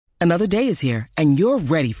Another day is here, and you're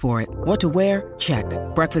ready for it. What to wear? Check.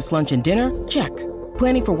 Breakfast, lunch, and dinner? Check.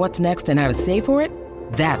 Planning for what's next and how to save for it?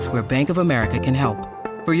 That's where Bank of America can help.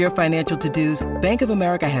 For your financial to-dos, Bank of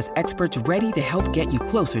America has experts ready to help get you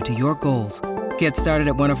closer to your goals. Get started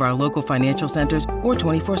at one of our local financial centers or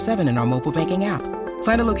 24/7 in our mobile banking app.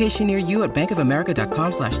 Find a location near you at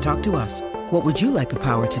bankofamerica.com/talktous. What would you like the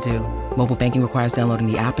power to do? Mobile banking requires downloading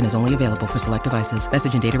the app and is only available for select devices.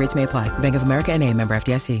 Message and data rates may apply. Bank of America N.A., member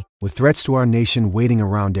FDIC. With threats to our nation waiting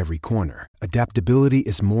around every corner, adaptability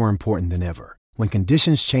is more important than ever. When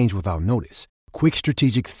conditions change without notice, quick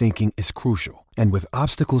strategic thinking is crucial. And with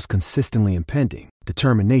obstacles consistently impending,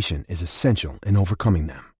 determination is essential in overcoming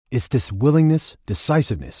them. It's this willingness,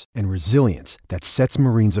 decisiveness, and resilience that sets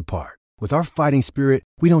Marines apart. With our fighting spirit,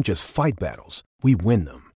 we don't just fight battles, we win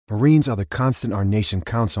them. Marines are the constant our nation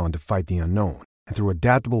counts on to fight the unknown. And through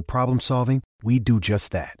adaptable problem solving, we do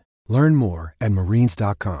just that. Learn more at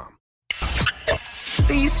marines.com.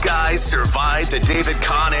 These guys survived the David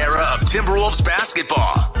Kahn era of Timberwolves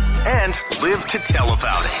basketball and live to tell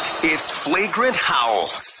about it. It's Flagrant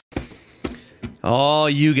Howls. Oh,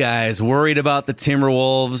 you guys worried about the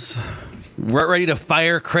Timberwolves? We're ready to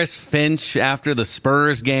fire Chris Finch after the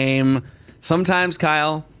Spurs game. Sometimes,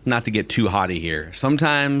 Kyle, not to get too haughty here,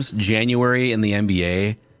 sometimes January in the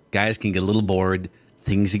NBA, guys can get a little bored.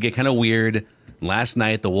 Things can get kind of weird. Last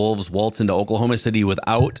night, the Wolves waltzed into Oklahoma City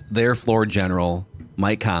without their floor general,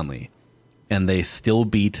 Mike Conley, and they still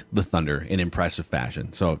beat the Thunder in impressive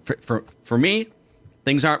fashion. So for me,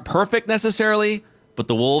 things aren't perfect necessarily, but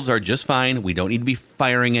the Wolves are just fine. We don't need to be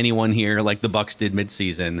firing anyone here like the Bucks did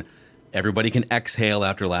midseason. Everybody can exhale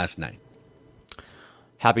after last night.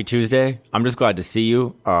 Happy Tuesday. I'm just glad to see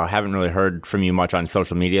you. Haven't really heard from you much on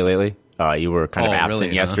social media lately. You were kind of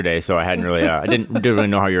absent yesterday, so I hadn't really, I didn't really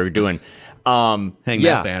know how you were doing. Hang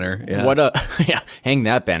that banner. Yeah. Hang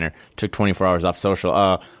that banner. Took 24 hours off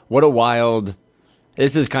social. What a wild,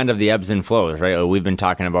 this is kind of the ebbs and flows, right? We've been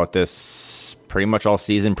talking about this pretty much all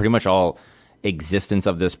season, pretty much all existence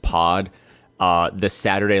of this pod. The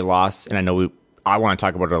Saturday loss, and I want to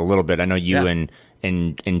talk about it a little bit. I know you and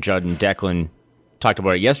Judd and Declan talked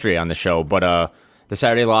about it yesterday on the show, but the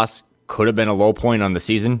Saturday loss could have been a low point on the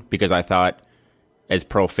season because I thought, as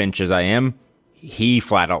pro Finch as I am, he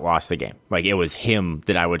flat out lost the game. Like, it was him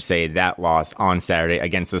that I would say that loss on Saturday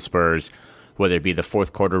against the Spurs, whether it be the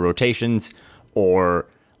fourth quarter rotations or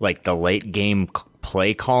like the late game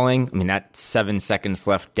play calling. I mean, that 7 seconds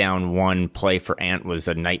left down one play for Ant was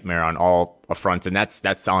a nightmare on all fronts, and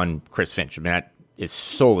that's on Chris Finch. I mean, that is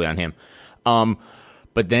solely on him.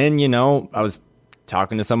 But then, I was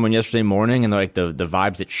talking to someone yesterday morning, and like the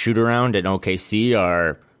vibes at shoot around at OKC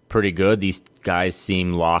are pretty good. These guys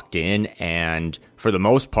seem locked in, and for the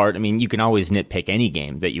most part, I mean, you can always nitpick any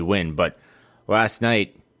game that you win, but last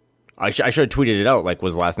night, I should have tweeted it out, like,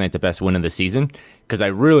 was last night the best win of the season? Because I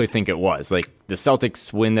really think it was. Like, the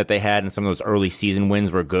Celtics win that they had and some of those early season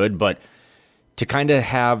wins were good, but to kind of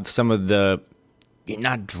have some of the,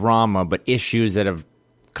 not drama, but issues that have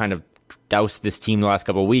kind of doused this team the last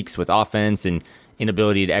couple of weeks with offense and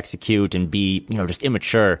inability to execute and be, just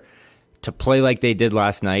immature, to play like they did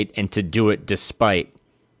last night and to do it despite,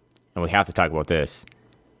 and we have to talk about this,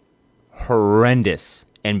 horrendous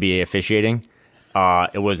NBA officiating.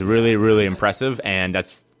 It was really, really impressive, and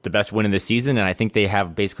that's the best win of the season, and I think they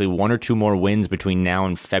have basically one or two more wins between now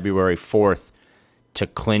and February 4th to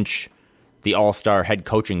clinch the all-star head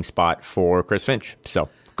coaching spot for Chris Finch. So,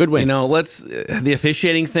 good win. The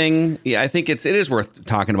officiating thing, I think it is worth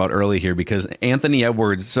talking about early here because Anthony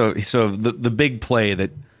Edwards, so the big play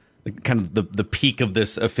that kind of the peak of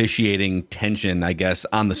this officiating tension, I guess,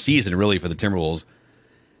 on the season really for the Timberwolves.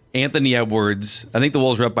 Anthony Edwards, I think the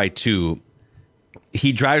Wolves are up by 2.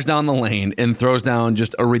 He drives down the lane and throws down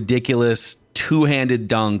just a ridiculous two-handed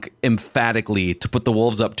dunk emphatically to put the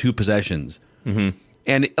Wolves up 2 possessions. Mm-hmm.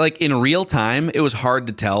 And like in real time, it was hard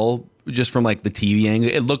to tell just from like the TV angle.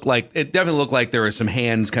 It definitely looked like there were some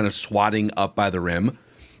hands kind of swatting up by the rim.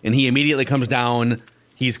 And he immediately comes down.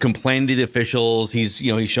 He's complaining to the officials. He's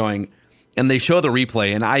showing, and they show the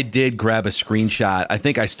replay. And I did grab a screenshot. I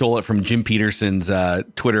think I stole it from Jim Peterson's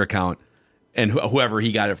Twitter account and whoever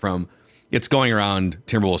he got it from. It's going around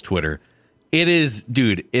Timberwolves Twitter. It is,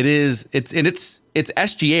 dude. It's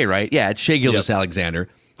SGA, right? Yeah, it's Shai Gilgeous-Alexander.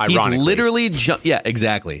 He's literally yeah,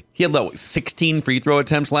 exactly. He had 16 free throw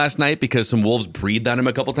attempts last night because some Wolves breathed on him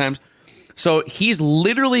a couple times. So he's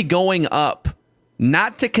literally going up,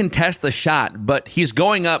 not to contest the shot, but he's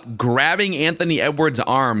going up, grabbing Anthony Edwards'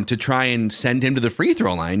 arm to try and send him to the free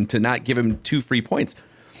throw line to not give him 2 free points.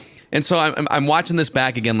 And so I'm watching this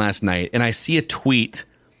back again last night, and I see a tweet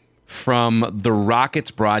from the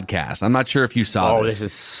Rockets broadcast. I'm not sure if you saw this. Oh, this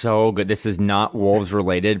is so good. This is not Wolves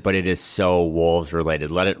related, but it is so Wolves related.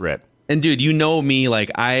 Let it rip. And dude, you know me,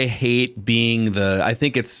 like I hate being I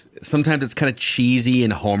think sometimes it's kind of cheesy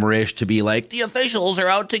and homerish to be like, the officials are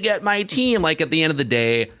out to get my team. Like at the end of the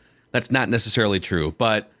day, that's not necessarily true.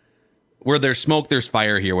 But where there's smoke, there's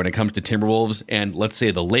fire here when it comes to Timberwolves and let's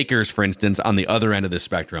say the Lakers, for instance, on the other end of the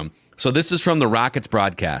spectrum. So this is from the Rockets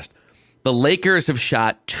broadcast. The Lakers have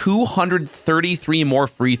shot 233 more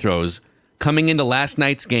free throws coming into last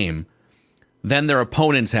night's game than their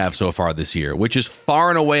opponents have so far this year, which is far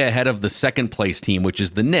and away ahead of the second place team, which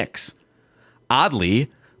is the Knicks.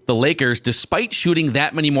 Oddly, the Lakers, despite shooting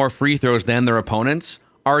that many more free throws than their opponents,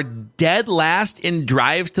 are dead last in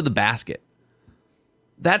drives to the basket.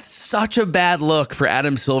 That's such a bad look for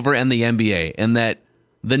Adam Silver and the NBA, in that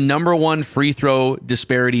the number one free throw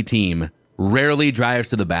disparity team rarely drives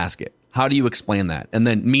to the basket. How do you explain that? And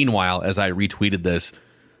then meanwhile, as I retweeted this,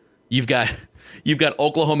 you've got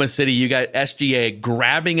Oklahoma City, you got SGA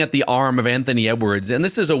grabbing at the arm of Anthony Edwards. And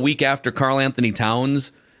this is a week after Karl Anthony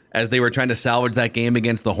Towns, as they were trying to salvage that game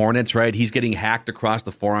against the Hornets, right? He's getting hacked across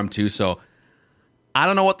the forearm too. So I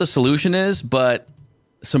don't know what the solution is, but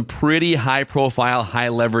some pretty high profile, high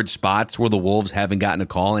leverage spots where the Wolves haven't gotten a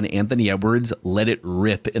call, and Anthony Edwards let it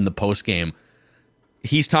rip in the post game.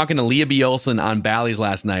 He's talking to Leah B. Olson on Bally's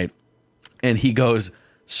last night, and he goes,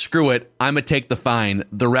 screw it, I'm going to take the fine.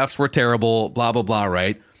 The refs were terrible, blah, blah, blah,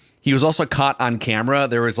 right? He was also caught on camera.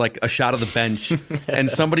 There was like a shot of the bench, and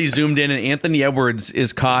somebody zoomed in, and Anthony Edwards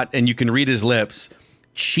is caught, and you can read his lips,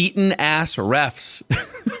 cheating ass refs.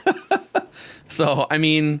 So, I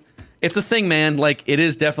mean, it's a thing, man. Like, it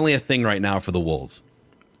is definitely a thing right now for the Wolves.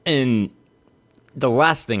 And the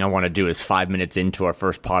last thing I want to do is 5 minutes into our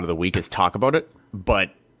first pod of the week is talk about it.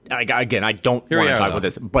 But again, I don't want to talk about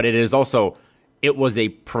this. But it is also, it was a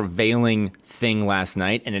prevailing thing last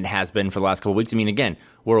night, and it has been for the last couple of weeks. I mean, again,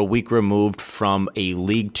 we're a week removed from a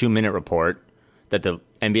League 2-minute report that the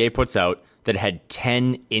NBA puts out that had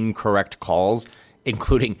 10 incorrect calls,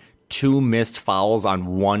 including 2 missed fouls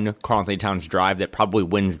on one Karl Anthony Towns drive that probably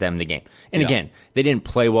wins them the game. And again, they didn't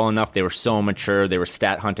play well enough. They were so immature. They were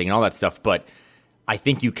stat hunting and all that stuff. But I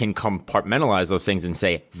think you can compartmentalize those things and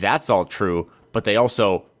say that's all true, but they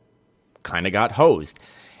also kind of got hosed.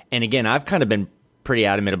 And again, I've kind of been pretty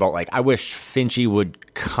adamant about, like, I wish Finchie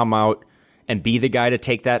would come out and be the guy to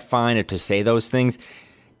take that fine or to say those things.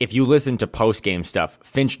 If you listen to post-game stuff,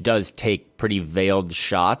 Finch does take pretty veiled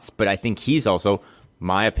shots, but I think he's also,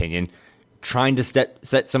 my opinion, trying to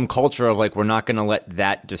set some culture of, like, we're not going to let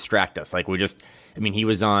that distract us. Like, he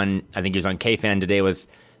was on, I think he was on K-Fan today with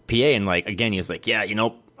PA, and, like, again, he was like, yeah,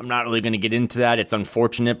 I'm not really going to get into that. It's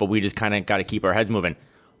unfortunate, but we just kind of got to keep our heads moving.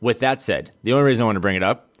 With that said, the only reason I want to bring it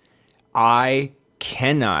up, I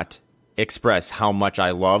cannot express how much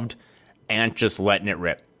I loved Ant just letting it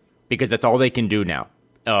rip, because that's all they can do now.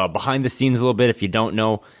 Behind the scenes a little bit, if you don't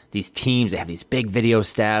know, these teams, they have these big video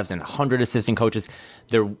staffs and 100 assistant coaches.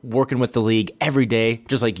 They're working with the league every day,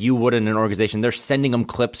 just like you would in an organization. They're sending them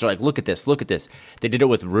clips. They're like, look at this, look at this. They did it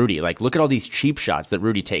with Rudy. Like, look at all these cheap shots that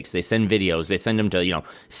Rudy takes. They send videos. They send them to,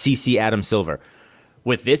 CC Adam Silver.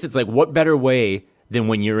 With this, it's like, what better way than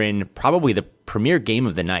when you're in probably the premier game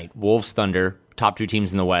of the night, Wolves Thunder, top 2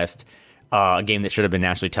 teams in the West, a game that should have been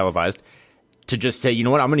nationally televised, to just say, you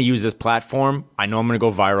know what, I'm going to use this platform. I know I'm going to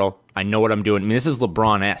go viral. I know what I'm doing. I mean, this is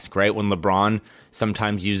LeBron-esque, right? When LeBron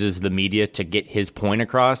sometimes uses the media to get his point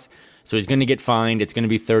across. So he's going to get fined. It's going to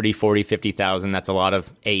be 30, 40, 50,000. That's a lot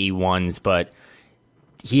of AE1s, but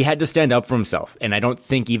he had to stand up for himself. And I don't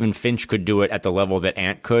think even Finch could do it at the level that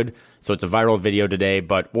Ant could. So it's a viral video today,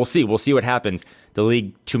 but we'll see. We'll see what happens. The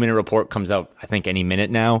League 2-minute report comes out, I think, any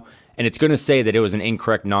minute now. And it's going to say that it was an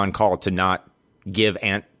incorrect non-call to not give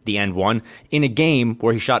Ant the end one in a game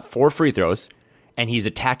where he shot 4 free throws and he's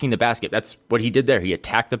attacking the basket. That's what he did there. He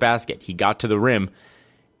attacked the basket. He got to the rim.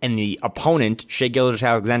 And the opponent, Shai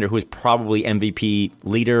Gilgeous-Alexander, who is probably MVP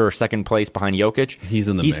leader or second place behind Jokic. He's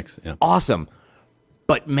in the mix. Yeah. Awesome.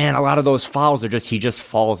 But, man, a lot of those fouls are he just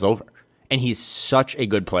falls over. And he's such a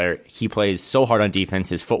good player. He plays so hard on defense.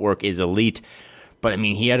 His footwork is elite. But, I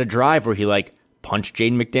mean, he had a drive where he, punched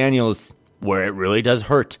Jaden McDaniels where it really does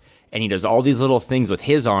hurt. And he does all these little things with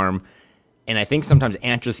his arm. And I think sometimes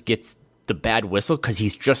Ant just gets the bad whistle because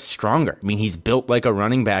he's just stronger. I mean, he's built like a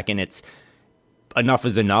running back, and it's enough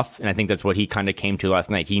is enough. And I think that's what he kind of came to last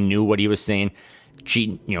night. He knew what he was saying.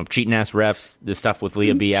 Cheating ass refs, the stuff with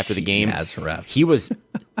Leah B after the game. Ass refs. He was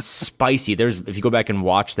spicy. If you go back and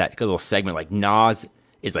watch that little segment, like Nas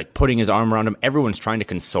is putting his arm around him. Everyone's trying to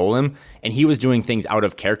console him, and he was doing things out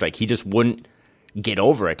of character. Like, he just wouldn't get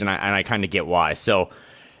over it. And I kind of get why. So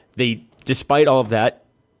despite all of that,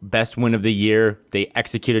 best win of the year. They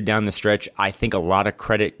executed down the stretch. I think a lot of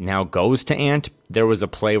credit now goes to Ant. There was a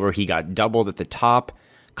play where he got doubled at the top.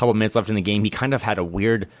 A couple minutes left in the game. He kind of had a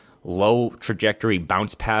weird low trajectory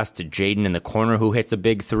bounce pass to Jaden in the corner who hits a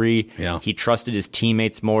big three. Yeah. He trusted his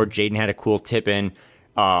teammates more. Jaden had a cool tip in.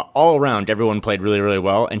 All around, everyone played really, really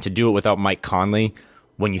well. And to do it without Mike Conley,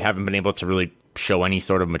 when you haven't been able to really show any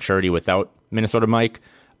sort of maturity without Minnesota Mike,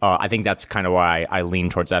 I think that's kind of why I lean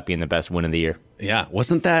towards that being the best win of the year. Yeah,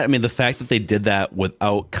 wasn't that? I mean, the fact that they did that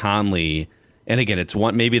without Conley, and again, it's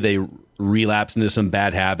one maybe they relapse into some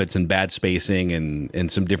bad habits and bad spacing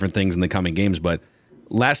and some different things in the coming games. But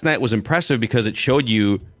last night was impressive because it showed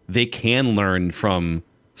you they can learn from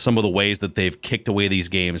some of the ways that they've kicked away these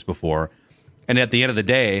games before. And at the end of the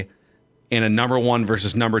day, in a number 1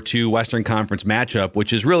 versus number 2 Western Conference matchup,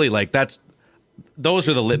 which is really like those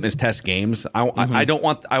are the litmus test games. I don't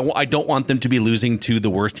want them to be losing to the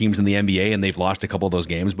worst teams in the NBA, and they've lost a couple of those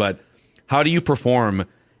games. But how do you perform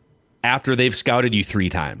after they've scouted you 3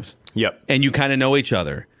 times? Yep. And you kind of know each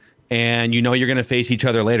other, and you know you're going to face each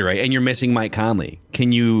other later, right? And you're missing Mike Conley.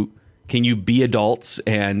 Can you be adults,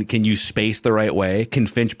 and can you space the right way? Can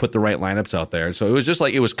Finch put the right lineups out there? So it was just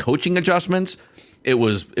like it was coaching adjustments. It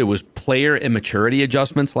was player immaturity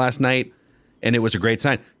adjustments last night. And it was a great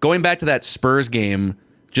sign. Going back to that Spurs game,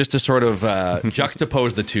 just to sort of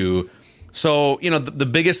juxtapose the two. So, the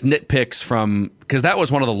biggest nitpicks because that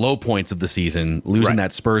was one of the low points of the season, losing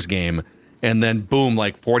that Spurs game. And then, boom,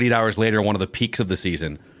 like 48 hours later, one of the peaks of the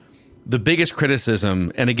season. The biggest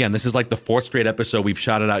criticism, and again, this is like the 4th straight episode we've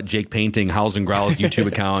shouted out Jake Painting, Howls and Growls YouTube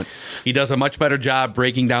account. He does a much better job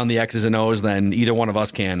breaking down the X's and O's than either one of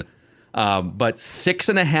us can. But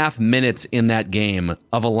 6.5 minutes in that game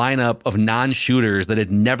of a lineup of non-shooters that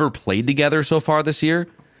had never played together so far this year,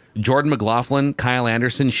 Jordan McLaughlin, Kyle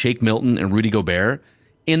Anderson, Shake Milton, and Rudy Gobert.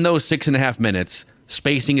 In those 6.5 minutes,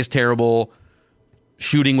 spacing is terrible,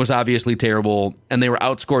 shooting was obviously terrible, and they were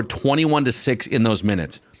outscored 21-6 in those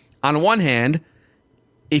minutes. On one hand,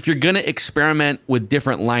 if you're going to experiment with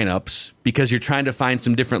different lineups because you're trying to find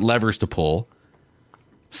some different levers to pull,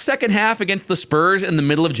 second half against the Spurs in the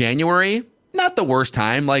middle of January, not the worst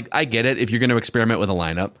time. Like, I get it if you're going to experiment with a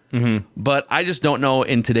lineup. Mm-hmm. But I just don't know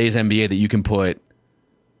in today's NBA that you can put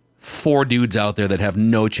 4 dudes out there that have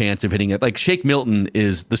no chance of hitting it. Like, Shake Milton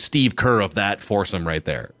is the Steve Kerr of that foursome right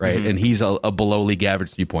there, right? Mm-hmm. And he's a below league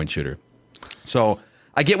average 3-point shooter. So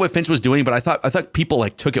I get what Finch was doing, but I thought people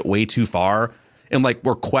like took it way too far and like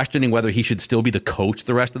were questioning whether he should still be the coach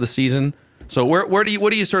the rest of the season. So what do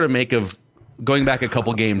you sort of make of going back a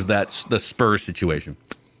couple games, that's the Spurs situation?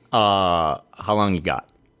 How long you got?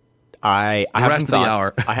 I have some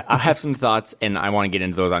thoughts. I have some thoughts, and I want to get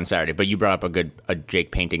into those on Saturday. But you brought up a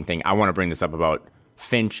Jake Painting thing. I want to bring this up about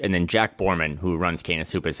Finch, and then Jack Borman, who runs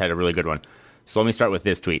Canis Hoop, has had a really good one. So let me start with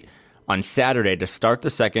this tweet. On Saturday, to start the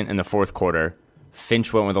second and the fourth quarter,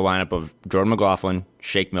 Finch went with a lineup of Jordan McLaughlin,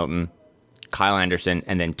 Shake Milton, Kyle Anderson,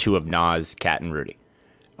 and then 2 of Nas, Cat, and Rudy.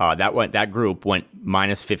 That group went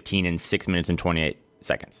minus 15 in 6 minutes and 28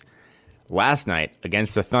 seconds. Last night,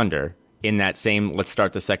 against the Thunder, in that same let's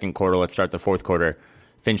start the second quarter, let's start the fourth quarter,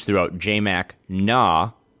 Finch threw out J-Mac,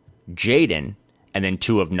 Nah, Jaden, and then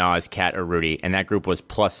 2 of Nas, Cat, or Rudy, and that group was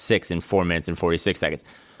plus 6 in 4 minutes and 46 seconds.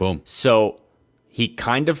 Boom. So he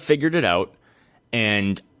kind of figured it out,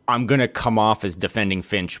 and I'm going to come off as defending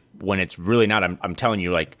Finch when it's really not. I'm telling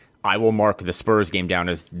you, like, I will mark the Spurs game down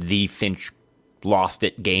as the Finch lost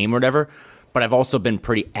it game or whatever, but I've also been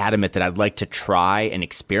pretty adamant that I'd like to try and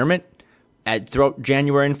experiment throughout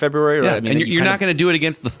January and February. Yeah, I mean, and you're not going to do it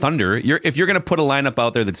against the Thunder. If you're going to put a lineup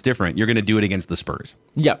out there that's different, you're going to do it against the Spurs.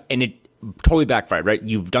 Yeah, and it totally backfired, right?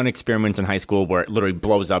 You've done experiments in high school where it literally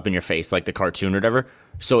blows up in your face like the cartoon or whatever.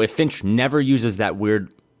 So if Finch never uses that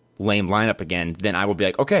weird, lame lineup again, then I will be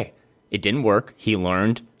like, okay, it didn't work. He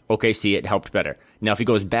learned. Okay, see, it helped better. Now, if he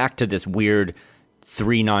goes back to this weird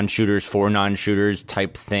 3 non-shooters, 4 non-shooters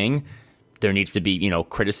type thing, there needs to be,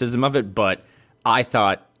 criticism of it. But I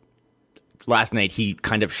thought last night he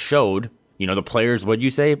kind of showed, the players, what'd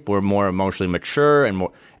you say, were more emotionally mature and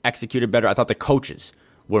more executed better. I thought the coaches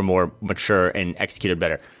were more mature and executed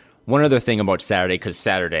better. One other thing about Saturday, because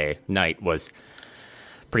Saturday night was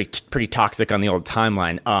pretty toxic on the old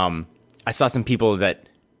timeline. I saw some people that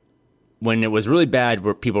when it was really bad,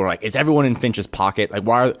 where people were like, "Is everyone in Finch's pocket? Like,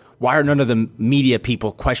 why are none of the media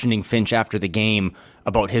people questioning Finch after the game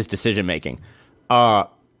about his decision making?" I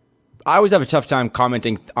always have a tough time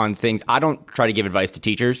commenting on things. I don't try to give advice to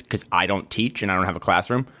teachers because I don't teach and I don't have a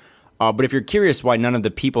classroom. But if you're curious why none of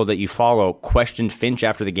the people that you follow questioned Finch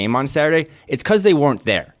after the game on Saturday, it's because they weren't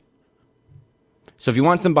there. So if you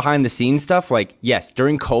want some behind the scenes stuff, like, yes,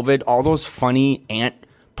 during COVID, all those funny Ant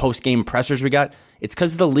post-game pressers we got, it's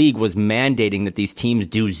because the league was mandating that these teams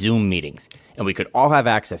do Zoom meetings and we could all have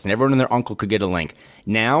access and everyone and their uncle could get a link.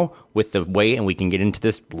 Now, with the way, and we can get into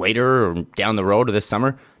this later or down the road or this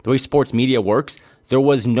summer, the way sports media works, there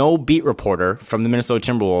was no beat reporter from the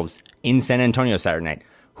Minnesota Timberwolves in San Antonio Saturday night.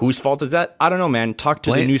 Whose fault is that? I don't know, man. Talk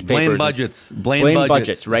to the newspapers. Blame budgets. Blame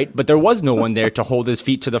budgets, right? But there was no one there to hold his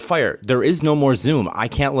feet to the fire. There is no more Zoom. I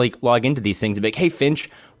can't log into these things and be like, hey, Finch,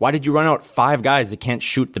 why did you run out 5 guys that can't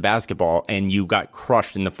shoot the basketball and you got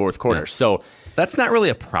crushed in the fourth quarter? Yeah. So that's not really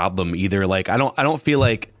a problem either. Like I don't feel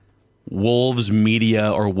like Wolves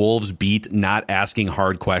media or Wolves beat not asking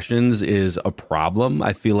hard questions is a problem.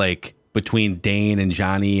 I feel like between Dane and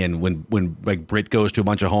Johnny and when like Britt goes to a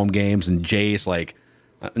bunch of home games and Jace, like,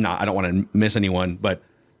 no, I don't want to miss anyone, but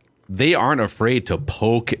they aren't afraid to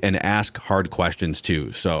poke and ask hard questions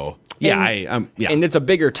too. So yeah, and it's a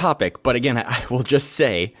bigger topic. But again, I will just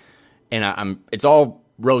say, and it's all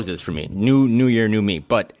roses for me. New year, new me.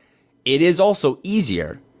 But it is also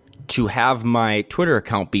easier to have my Twitter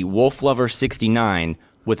account be WolfLover69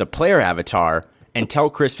 with a player avatar and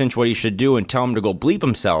tell Chris Finch what he should do and tell him to go bleep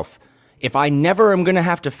himself if I never am going to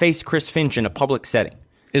have to face Chris Finch in a public setting.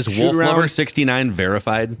 Is WolfLover69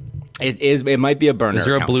 verified? It is. It might be a burner. Is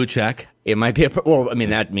there account. A blue check? It might be well, I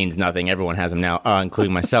mean, that means nothing. Everyone has them now,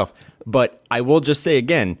 including myself. But I will just say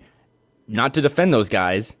again, not to defend those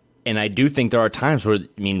guys, and I do think there are times where,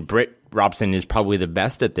 I mean, Britt Robson is probably the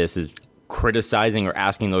best at this, is criticizing or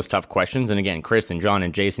asking those tough questions. And again, Chris and John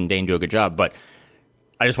and Jason Dane do a good job. But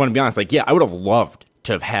I just want to be honest, like, yeah, I would have loved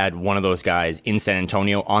to have had one of those guys in San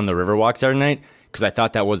Antonio on the Riverwalk Saturday night, because I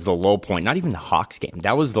thought that was the low point. Not even the Hawks game.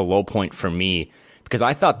 That was the low point for me, because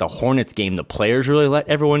I thought the Hornets game, the players really let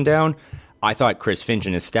everyone down. I thought Chris Finch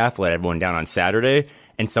and his staff let everyone down on Saturday,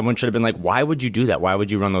 and someone should have been like, why would you do that? Why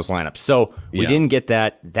would you run those lineups? So we didn't get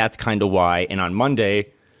that. That's kind of why. And on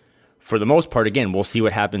Monday, for the most part, again, we'll see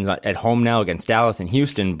what happens at home now against Dallas and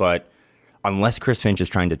Houston, but unless Chris Finch is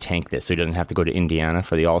trying to tank this so he doesn't have to go to Indiana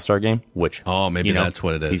for the All-Star game, which, maybe that's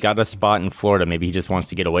what it is. He's got a spot in Florida. Maybe he just wants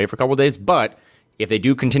to get away for a couple of days. But if they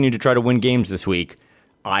do continue to try to win games this week,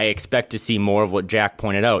 I expect to see more of what Jack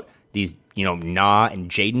pointed out. These, Nah and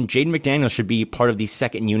Jaden McDaniels should be part of the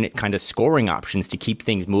second unit kind of scoring options to keep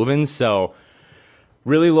things moving. So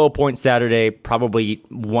really low point Saturday, probably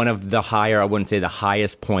one of the higher, I wouldn't say the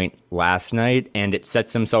highest point last night. And it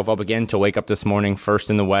sets himself up again to wake up this morning,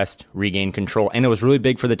 first in the West, regain control. And it was really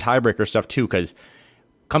big for the tiebreaker stuff too, because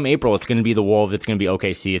come April, it's going to be the Wolves, it's going to be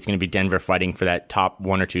OKC, it's going to be Denver fighting for that top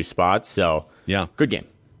 1 or 2 spots. So yeah, good game.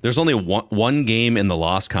 There's only one game in the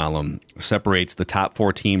loss column separates the top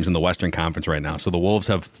 4 teams in the Western Conference right now. So the Wolves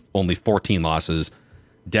have only 14 losses.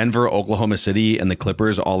 Denver, Oklahoma City, and the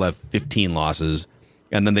Clippers all have 15 losses.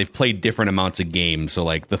 And then they've played different amounts of games. So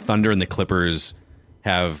like the Thunder and the Clippers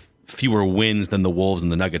have fewer wins than the Wolves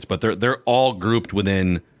and the Nuggets, but they're all grouped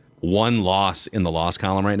within 1 loss in the loss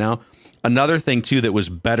column right now. Another thing too that was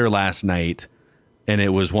better last night, and it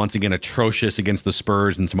was once again atrocious against the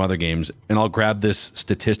Spurs and some other games. And I'll grab this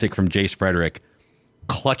statistic from Jace Frederick.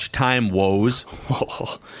 Clutch time woes.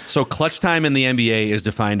 So clutch time in the NBA is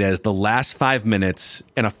defined as the last 5 minutes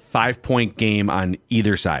in a 5-point game on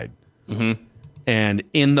either side. Mm-hmm. And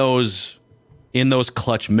in those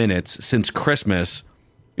clutch minutes since Christmas,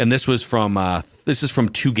 and this is from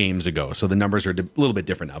 2 games ago, so the numbers are a little bit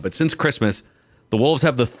different now. But since Christmas, the Wolves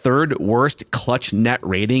have the 3rd worst clutch net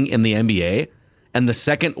rating in the NBA and the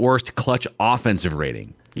 2nd worst clutch offensive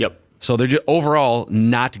rating. Yep. So they're just overall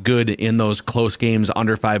not good in those close games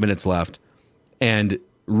under 5 minutes left, and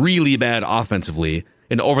really bad offensively.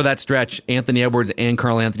 And over that stretch, Anthony Edwards and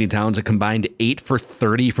Karl Anthony Towns have combined 8 for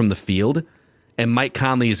 30 from the field. And Mike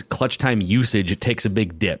Conley's clutch time usage takes a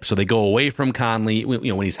big dip. So they go away from Conley,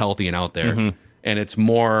 when he's healthy and out there. Mm-hmm. And it's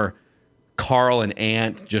more Karl and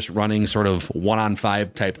Ant just running sort of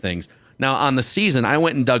 1-on-5 type things. Now, on the season, I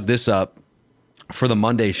went and dug this up for the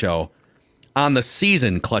Monday show. On the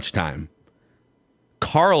season clutch time,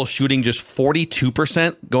 Karl shooting just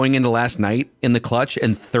 42% going into last night in the clutch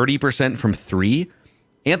and 30% from 3.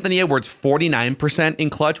 Anthony Edwards, 49% in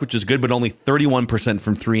clutch, which is good, but only 31%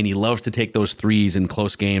 from 3, and he loves to take those threes in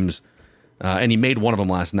close games, and he made one of them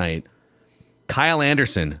last night. Kyle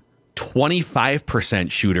Anderson,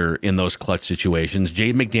 25% shooter in those clutch situations.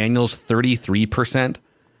 Jaden McDaniels, 33%.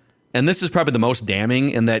 And this is probably the most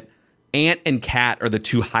damning in that Ant and Cat are the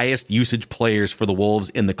 2 highest usage players for the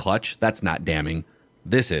Wolves in the clutch. That's not damning.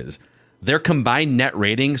 This is. Their combined net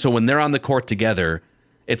rating, so when they're on the court together,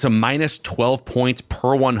 it's a minus 12 points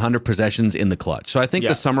per 100 possessions in the clutch. So I think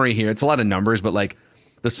the summary here, it's a lot of numbers, but like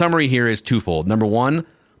the summary here is twofold. Number one,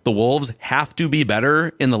 the Wolves have to be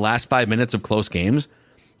better in the last 5 minutes of close games.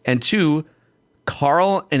 And two,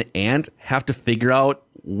 Carl and Ant have to figure out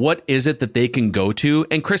what is it that they can go to.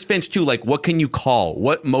 And Chris Finch, too, like, what can you call?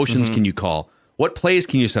 What motions can you call? What plays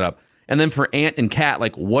can you set up? And then for Ant and Kat,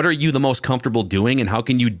 like, what are you the most comfortable doing, and how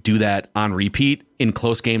can you do that on repeat in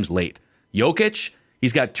close games late? Jokic,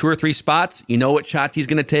 he's got 2 or 3 spots. You know what shots he's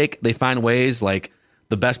going to take. They find ways, like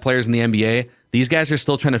the best players in the NBA. These guys are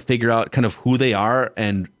still trying to figure out kind of who they are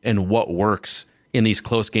and what works in these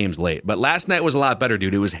close games late. But last night was a lot better,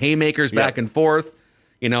 dude. It was haymakers back and forth.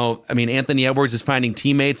 You know, I mean, Anthony Edwards is finding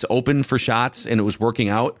teammates open for shots, and it was working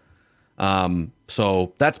out.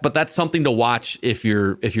 So that's something to watch if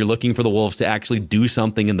you're looking for the Wolves to actually do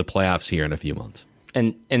something in the playoffs here in a few months.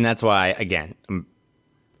 And that's why, again, I'm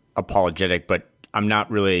apologetic, but I don't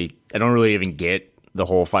really even get the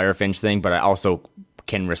whole Fire Finch thing, but I also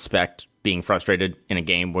can respect being frustrated in a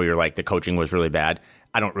game where you're like, the coaching was really bad.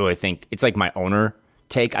 I don't really think it's like my owner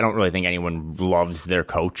take. I don't really think anyone loves their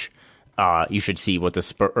coach. You should see what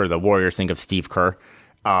the Warriors think of Steve Kerr.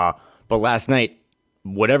 But last night,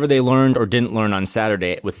 whatever they learned or didn't learn on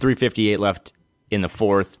Saturday, with 3:58 left in the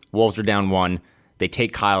fourth, Wolves are down 1. They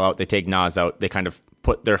take Kyle out. They take Nas out. They kind of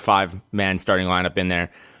put their 5-man starting lineup in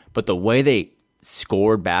there. But the way they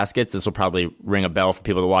scored baskets, this will probably ring a bell for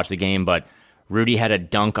people to watch the game, but Rudy had a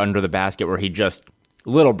dunk under the basket where he just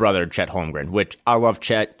little brother Chet Holmgren, which I love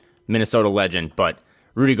Chet, Minnesota legend, but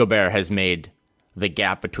Rudy Gobert has made the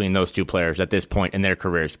gap between those two players at this point in their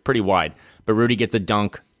careers pretty wide. But Rudy gets a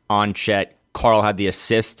dunk on Chet. Carl had the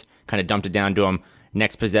assist, kind of dumped it down to him.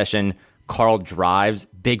 Next possession, Carl drives.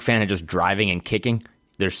 Big fan of just driving and kicking.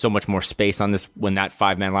 There's so much more space on this when that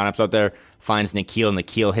 5-man lineup's out there. Finds Nikhil.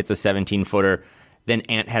 Nikhil hits a 17-footer. Then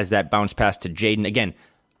Ant has that bounce pass to Jaden. Again,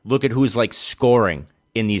 look at who's like scoring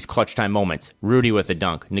in these clutch time moments. Rudy with a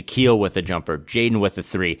dunk. Nikhil with a jumper. Jaden with a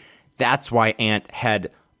 3. That's why Ant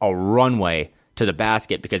had a runway to the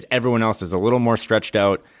basket, because everyone else is a little more stretched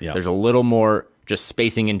out. Yep. There's a little more just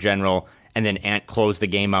spacing in general. And then Ant closed the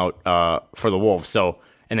game out for the Wolves. So,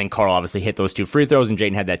 and then Carl obviously hit those 2 free throws, and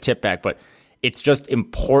Jaden had that tip back. But it's just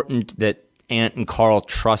important that Ant and Carl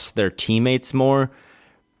trust their teammates more,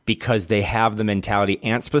 because they have the mentality,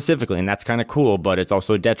 Ant specifically, and that's kind of cool, but it's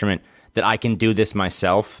also a detriment, that I can do this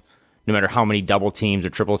myself, no matter how many double teams or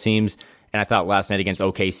triple teams. And I thought last night against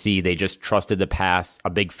OKC, they just trusted the pass, a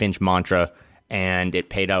big Finch mantra, and it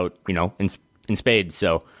paid out, in spades.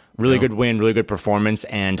 So really good win, really good performance,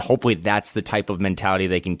 and hopefully that's the type of mentality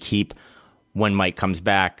they can keep when Mike comes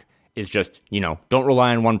back, is just, don't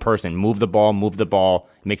rely on one person. Move the ball.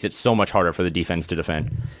 It makes it so much harder for the defense to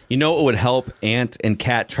defend. You know what would help Ant and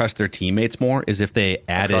Kat trust their teammates more is if they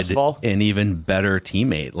added an even better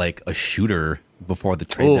teammate, like a shooter, before the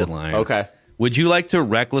trade deadline. Okay. Would you like to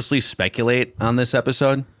recklessly speculate on this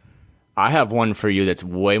episode? I have one for you that's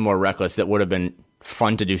way more reckless that would have been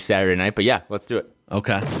fun to do Saturday night, but yeah, let's do it.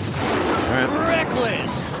 Okay. All right.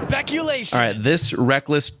 Reckless speculation. All right, this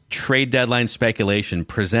reckless trade deadline speculation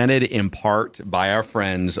presented in part by our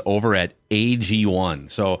friends over at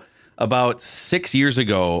AG1. So about 6 years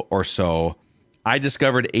ago or so, I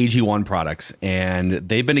discovered AG1 products, and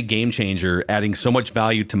they've been a game changer, adding so much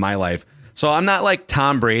value to my life. So I'm not like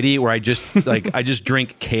Tom Brady, where I just I just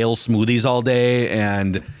drink kale smoothies all day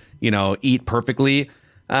and eat perfectly.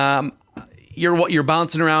 You're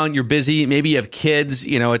bouncing around, you're busy, maybe you have kids,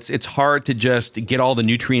 it's hard to just get all the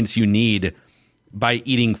nutrients you need by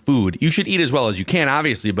eating food. You should eat as well as you can,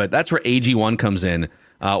 obviously, but that's where AG1 comes in.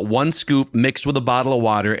 1 scoop mixed with a bottle of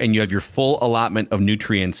water, and you have your full allotment of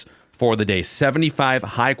nutrients for the day. 75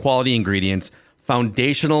 high-quality ingredients,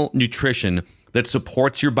 foundational nutrition that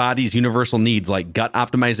supports your body's universal needs like gut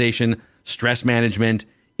optimization, stress management,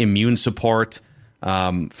 immune support.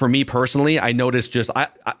 For me personally, I noticed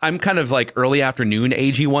I'm kind of like early afternoon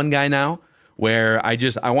AG1 guy now, where I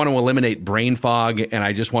want to eliminate brain fog, and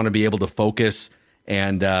I just want to be able to focus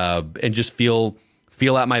and just feel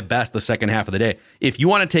at my best the second half of the day. If you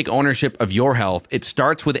want to take ownership of your health, it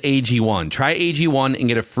starts with AG1. Try AG1 and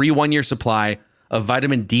get a free 1-year supply of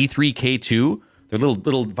vitamin D3 K2. They're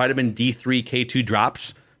little vitamin D3 K2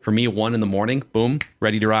 drops. For me, 1 in the morning. Boom,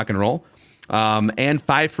 ready to rock and roll. And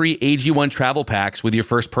 5 free AG1 travel packs with your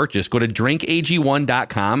first purchase. Go to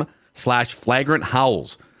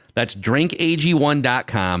drinkag1.com/flagranthowls. That's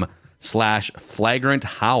drinkag1.com/flagrant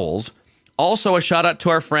howls. Also, a shout out to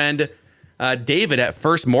our friend David at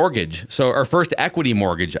First Mortgage. Or First Equity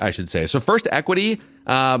Mortgage, I should say. So First Equity,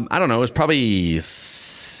 I don't know, it was probably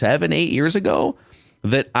 7-8 years ago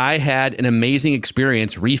that I had an amazing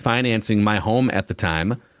experience refinancing my home at the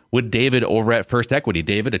time with David over at First Equity.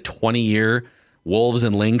 David, a 20-year Wolves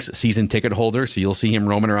and Lynx season ticket holder, so you'll see him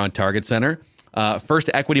roaming around Target Center. First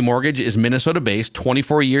Equity Mortgage is Minnesota-based,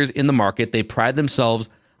 24 years in the market. They pride themselves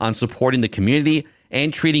on supporting the community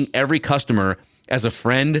and treating every customer as a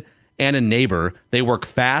friend and a neighbor. They work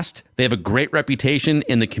fast. They have a great reputation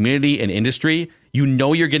in the community and industry. You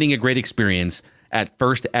know you're getting a great experience at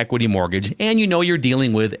First Equity Mortgage, and you know you're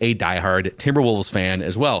dealing with a diehard Timberwolves fan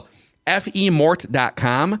as well.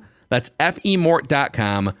 FEMort.com. That's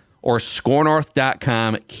FEMort.com or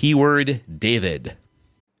scorenorth.com, keyword David.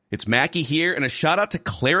 It's Mackie here, and a shout out to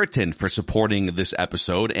Claritin for supporting this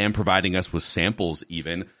episode and providing us with samples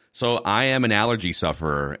even. So I am an allergy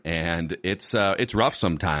sufferer, and it's rough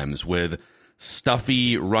sometimes with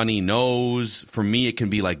stuffy, runny nose. For me, it can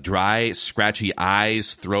be like dry, scratchy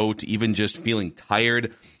eyes, throat, even just feeling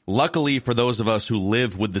tired. Luckily, for those of us who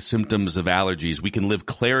live with the symptoms of allergies, we can live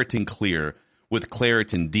Claritin Clear with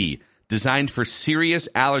Claritin D. Designed for serious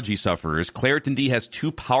allergy sufferers, Claritin D has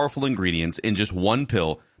 2 powerful ingredients in just one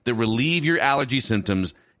pill that relieve your allergy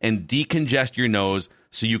symptoms and decongest your nose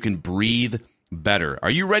so you can breathe better. Are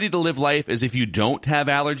you ready to live life as if you don't have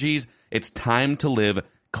allergies? It's time to live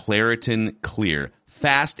Claritin Clear.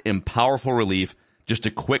 Fast and powerful relief, just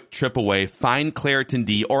a quick trip away. Find Claritin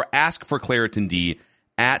D or ask for Claritin D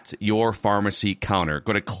at your pharmacy counter.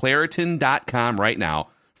 Go to Claritin.com right now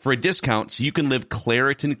for a discount so you can live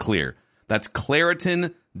Claritin Clear. That's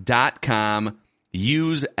Claritin.com.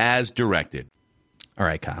 Use as directed. All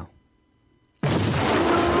right, Kyle.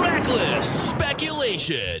 Reckless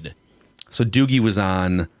speculation. So Doogie was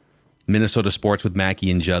on Minnesota Sports with Mackie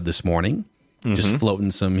and Judd this morning, just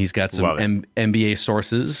floating some. He's got some NBA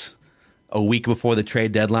sources a week before the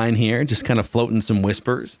trade deadline here, just kind of floating some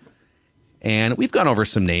whispers. And we've gone over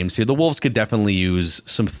some names here. The Wolves could definitely use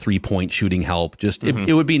some 3-point shooting help. Just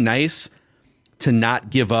it would be nice to not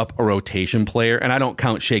give up a rotation player. And I don't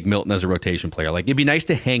count Shake Milton as a rotation player. Like, it'd be nice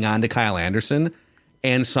to hang on to Kyle Anderson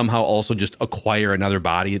and somehow also just acquire another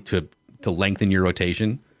body to lengthen your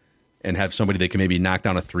rotation and have somebody that can maybe knock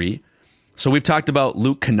down a 3. So we've talked about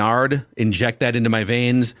Luke Kennard, inject that into my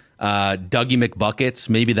veins. Dougie McBuckets,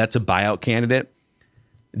 maybe that's a buyout candidate.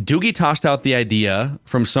 Doogie tossed out the idea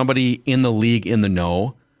from somebody in the league in the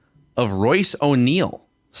know of Royce O'Neal,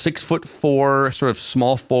 6'4", sort of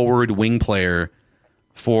small forward wing player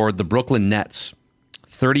for the Brooklyn Nets.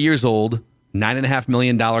 30 years old, $9.5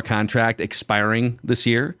 million contract expiring this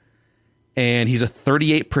year. And he's a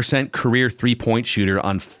 38% career 3-point shooter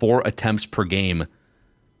on 4 attempts per game.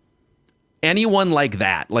 Anyone like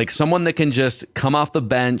that, like someone that can just come off the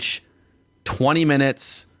bench, 20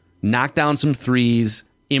 minutes, knock down some threes,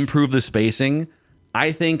 improve the spacing,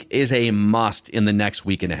 I think is a must in the next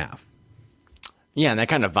week and a half. Yeah, and that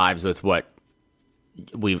kind of vibes with what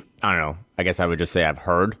I don't know, I guess I would just say I've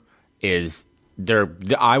heard is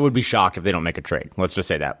I would be shocked if they don't make a trade. Let's just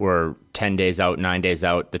say that. We're 10 days out, 9 days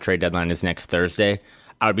out. The trade deadline is next Thursday.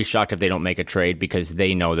 I would be shocked if they don't make a trade because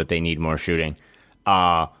they know that they need more shooting.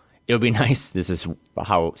 It would be nice. This is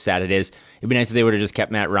how sad it is. It would be nice if they would have just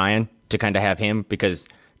kept Matt Ryan to kind of have him because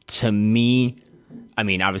to me, I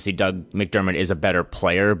mean, obviously Doug McDermott is a better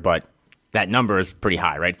player, but that number is pretty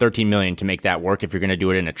high, right? $13 million to make that work. If you're going to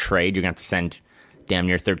do it in a trade, you're going to have to send damn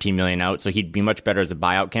near $13 million out. So he'd be much better as a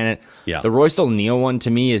buyout candidate. Yeah. The Royce O'Neal one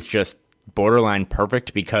to me is just borderline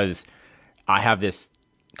perfect because I have this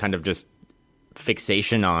kind of just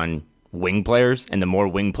fixation on wing players, and the more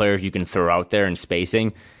wing players you can throw out there in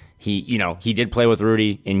spacing. He did play with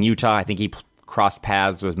Rudy in Utah. I think he crossed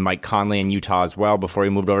paths with Mike Conley in Utah as well before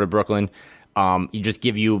he moved over to Brooklyn. You just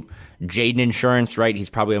give you Jaden insurance, right?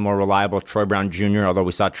 He's probably a more reliable Troy Brown Jr., although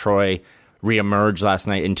we saw Troy reemerge last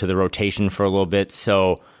night into the rotation for a little bit.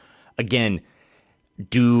 So, again,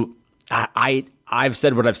 I've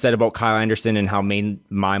said what I've said about Kyle Anderson and how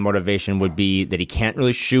my motivation would be that he can't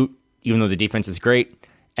really shoot, even though the defense is great,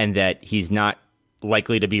 and that he's not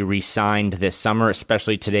likely to be re-signed this summer,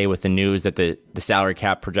 especially today with the news that the salary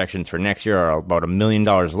cap projections for next year are about $1 million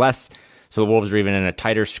less. So the Wolves are even in a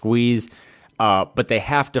tighter squeeze. But they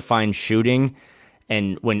have to find shooting.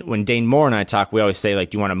 And when Dane Moore and I talk, we always say,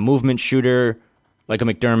 like, do you want a movement shooter like a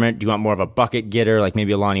McDermott? Do you want more of a bucket getter like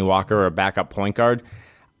maybe a Lonnie Walker or a backup point guard?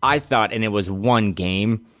 I thought, and it was one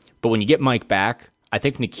game, but when you get Mike back, I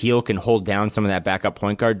think Nikhil can hold down some of that backup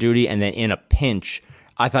point guard duty. And then in a pinch,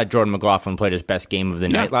 I thought Jordan McLaughlin played his best game of the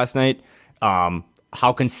night last night. How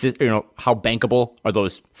bankable are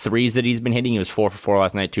those threes that he's been hitting? He was 4 for 4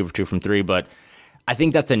 last night, 2 for 2 from 3, but I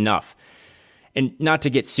think that's enough. And not to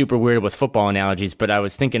get super weird with football analogies, but I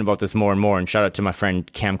was thinking about this more and more, and shout out to my friend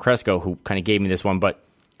Cam Cresco, who kind of gave me this one, but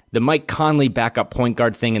The Mike Conley backup point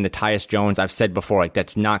guard thing and the Tyus Jones, I've said before, like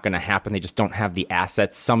that's not going to happen. They just don't have the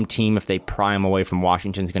assets. Some team, if they pry him away from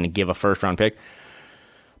Washington, is going to give a first-round pick.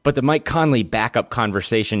 But the Mike Conley backup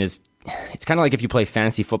conversation it's kind of like if you play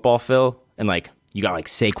fantasy football, Phil, and like you got like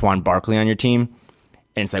Saquon Barkley on your team,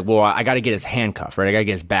 and it's like, well, I got to get his handcuff, right? I got to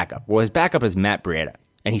get his backup. Well, his backup is Matt Breida,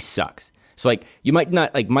 and he sucks. So like you might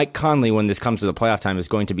not, like Mike Conley, when this comes to the playoff time, is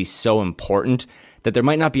going to be so important that there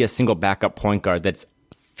might not be a single backup point guard that's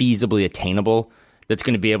feasibly attainable that's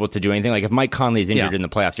going to be able to do anything. Like if Mike Conley is injured in the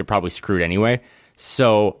playoffs, you're probably screwed anyway.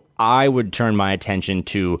 So I would turn my attention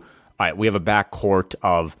to, all right, we have a backcourt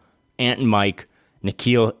of Ant and Mike.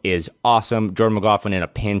 Nikhil is awesome. Jordan McLaughlin in a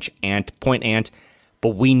pinch, point Ant.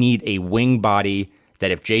 But we need a wing body that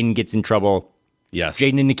if Jaden gets in trouble,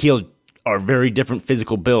 Jaden and Nikhil are very different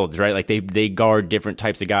physical builds, right? Like they guard different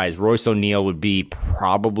types of guys. Royce O'Neal would be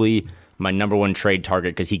probably my number one trade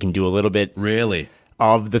target because he can do a little bit. Really?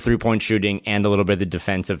 Of the three-point shooting and a little bit of the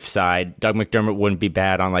defensive side. Doug McDermott wouldn't be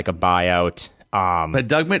bad on like a buyout. But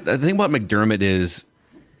the thing about McDermott is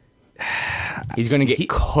he's going to get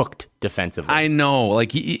cooked defensively. I know.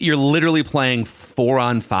 Like you're literally playing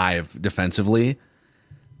 4-on-5 defensively.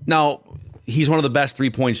 Now, he's one of the best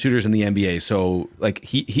three-point shooters in the NBA, so like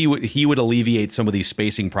he would alleviate some of these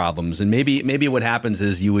spacing problems. And maybe what happens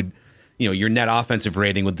is your net offensive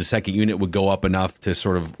rating with the second unit would go up enough to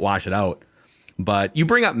sort of wash it out. But you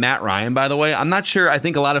bring up Matt Ryan, by the way. I'm not sure. I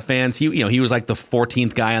think a lot of fans, he was like the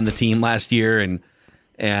 14th guy on the team last year, and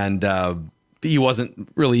he wasn't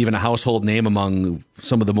really even a household name among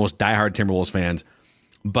some of the most diehard Timberwolves fans.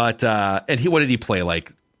 But what did he play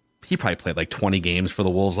like? He probably played like 20 games for the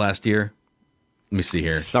Wolves last year. Let me see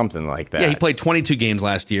here. Something like that. Yeah, he played 22 games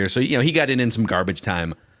last year, so he got in some garbage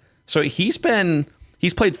time. So he's played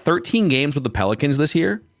 13 games with the Pelicans this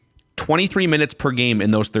year. 23 minutes per game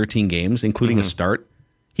in those 13 games, including a start.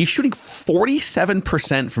 He's shooting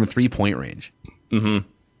 47% from three-point range. Mm-hmm.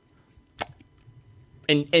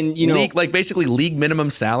 And league, like basically league minimum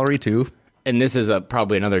salary too. And this is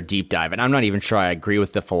probably another deep dive, and I'm not even sure I agree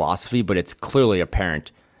with the philosophy, but it's clearly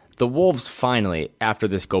apparent. The Wolves finally, after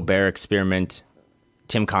this Gobert experiment,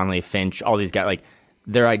 Tim Connelly, Finch, all these guys, like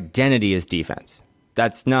their identity is defense.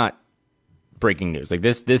 That's not breaking news. Like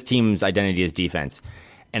this team's identity is defense.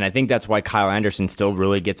 And I think that's why Kyle Anderson still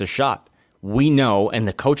really gets a shot. We know, and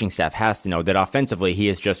the coaching staff has to know, that offensively he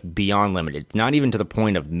is just beyond limited. It's not even to the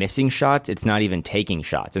point of missing shots. It's not even taking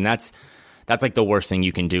shots. And that's like the worst thing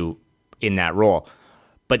you can do in that role.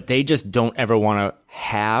 But they just don't ever want to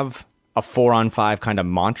have a 4-on-5 kind of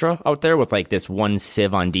mantra out there with like this one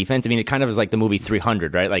sieve on defense. I mean, it kind of is like the movie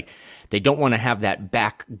 300, right? Like they don't want to have that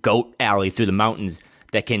back goat alley through the mountains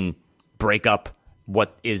that can break up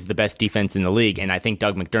what is the best defense in the league. And I think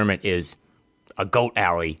Doug McDermott is a goat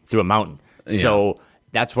alley through a mountain. Yeah. So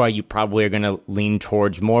that's why you probably are going to lean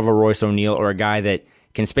towards more of a Royce O'Neal or a guy that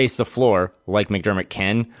can space the floor like McDermott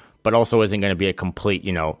can, but also isn't going to be a complete,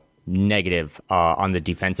 negative on the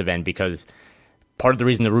defensive end, because part of the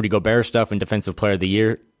reason the Rudy Gobert stuff and Defensive Player of the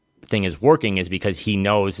Year thing is working is because he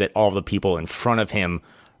knows that all the people in front of him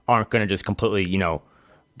aren't going to just completely,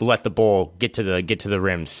 let the ball get to the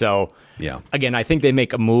rim. So again, I think they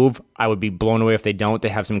make a move. I would be blown away if they don't. They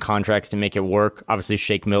have some contracts to make it work. Obviously,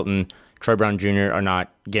 Shake Milton, Troy Brown Jr. are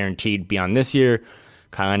not guaranteed beyond this year.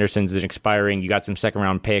 Kyle Anderson's expiring. You got some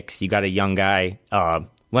second-round picks. You got a young guy.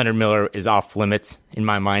 Leonard Miller is off limits in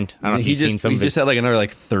my mind. I don't know if you've seen some of his. He just had like another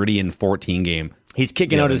 30 and 14 game. He's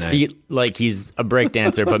kicking out his feet like he's a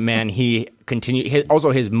breakdancer, but man, he continued.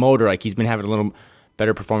 Also, his motor, like he's been having a little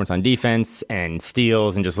better performance on defense and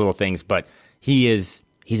steals and just little things. But he's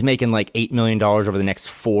making like $8 million over the next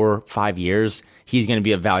 4-5 years. He's going to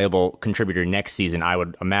be a valuable contributor next season, I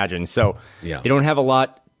would imagine. So they don't have a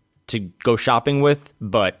lot to go shopping with,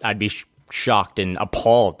 but I'd be shocked and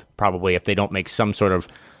appalled probably if they don't make some sort of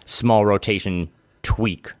small rotation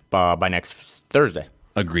tweak by next Thursday.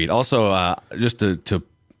 Agreed. Also, just to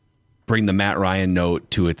bring the Matt Ryan note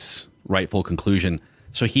to its rightful conclusion,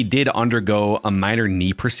 so he did undergo a minor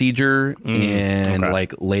knee procedure in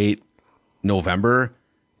like late November,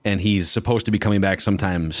 and he's supposed to be coming back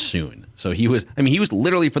sometime soon. So he was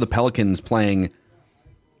literally for the Pelicans playing.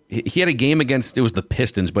 He had a game against, it was the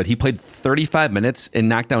Pistons, but he played 35 minutes and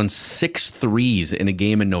knocked down 6 threes in a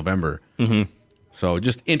game in November. Mm-hmm. So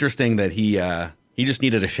just interesting that he just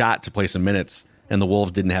needed a shot to play some minutes, and the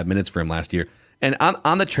Wolves didn't have minutes for him last year. And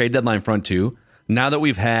on the trade deadline front too, now that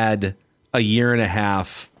we've had a year and a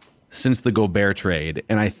half since the Gobert trade,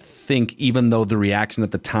 and I think even though the reaction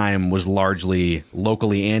at the time was largely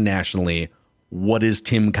locally and nationally, what is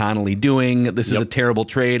Tim Connelly doing? This is a terrible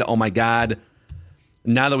trade. Oh my God.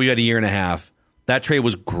 Now that we've had a year and a half, that trade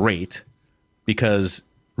was great because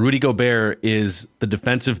Rudy Gobert is the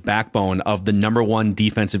defensive backbone of the number one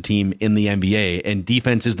defensive team in the NBA, and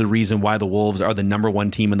defense is the reason why the Wolves are the number one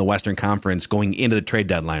team in the Western Conference going into the trade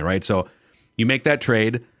deadline, right? So you make that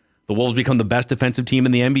trade, the Wolves become the best defensive team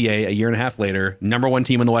in the NBA a year and a half later, number one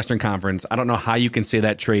team in the Western Conference. I don't know how you can say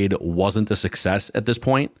that trade wasn't a success at this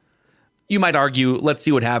point. You might argue, let's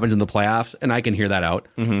see what happens in the playoffs, and I can hear that out.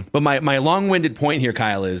 But my long-winded point here,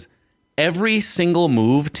 Kyle, is every single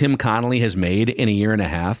move Tim Connolly has made in a year and a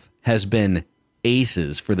half has been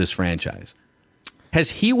aces for this franchise. Has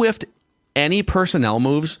he whiffed any personnel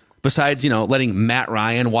moves besides, letting Matt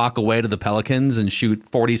Ryan walk away to the Pelicans and shoot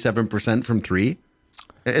 47% from three?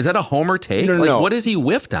 Is that a homer take? No. What is he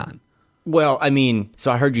whiffed on? Well, I mean,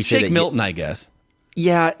 so I heard you say Shake that Milton, I guess.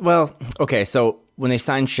 Yeah, well, okay, so when they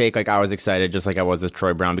signed Shake, I was excited, just like I was with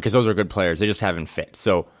Troy Brown, because those are good players. They just haven't fit.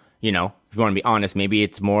 So, if you want to be honest, maybe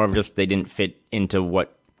it's more of just they didn't fit into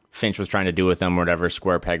what Finch was trying to do with them or whatever,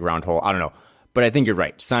 square peg, round hole. I don't know. But I think you're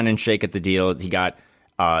right. Signing Shake at the deal. He got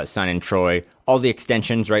signing Troy. All the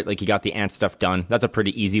extensions, right? Like he got the Ant stuff done. That's a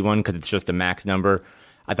pretty easy one because it's just a max number.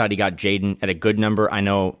 I thought he got Jaden at a good number. I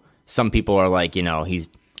know some people are like, he's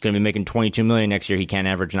going to be making $22 million next year. He can't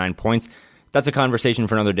average 9 points. That's a conversation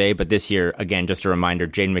for another day. But this year, again, just a reminder,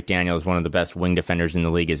 Jaden McDaniel is one of the best wing defenders in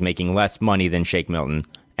the league, is making less money than Shake Milton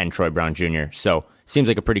and Troy Brown Jr. So seems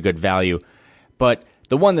like a pretty good value. But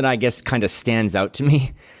the one that I guess kind of stands out to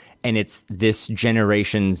me, and it's this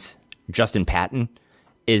generation's Justin Patton,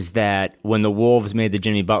 is that when the Wolves made the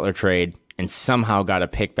Jimmy Butler trade and somehow got a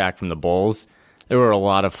pick back from the Bulls, there were a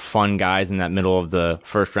lot of fun guys in that middle of the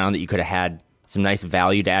first round that you could have had some nice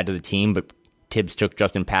value to add to the team, but Tibbs took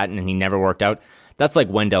Justin Patton and he never worked out. That's like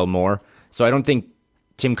Wendell Moore. So I don't think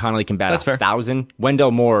Tim Connolly can bat 1,000.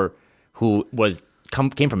 Wendell Moore, who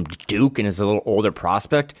came from Duke and is a little older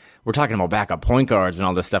prospect, we're talking about backup point guards and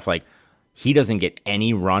all this stuff. Like, he doesn't get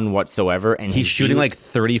any run whatsoever. And he's shooting like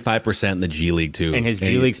 35% in the G League, too. And his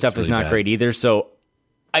G League stuff is not great either. So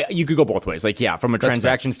you could go both ways. Like, yeah, from a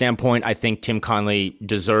transaction standpoint, I think Tim Connolly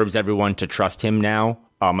deserves everyone to trust him now,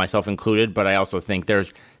 myself included. But I also think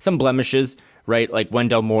there's some blemishes, right? Like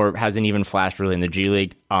Wendell Moore hasn't even flashed really in the G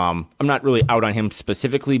League. I'm not really out on him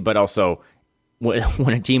specifically, but also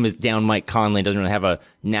when a team is down Mike Conley and doesn't really have a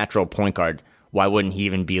natural point guard, why wouldn't he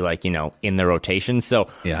even be like, in the rotation? So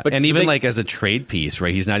yeah, but and even like as a trade piece,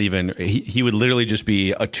 right? He's not even. He would literally just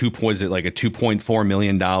be a $2.4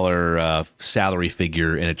 million salary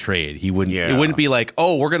figure in a trade. He wouldn't. Yeah. It wouldn't be like,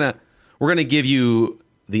 oh, we're gonna give you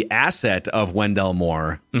the asset of Wendell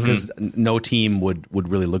Moore, because no team would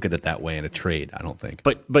really look at it that way in a trade. I don't think.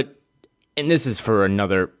 But and this is for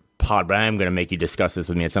another pod, but I am going to make you discuss this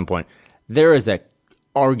with me at some point. There is a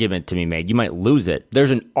argument to be made. You might lose it.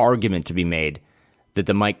 There's an argument to be made that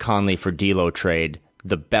the Mike Conley for D'Lo trade,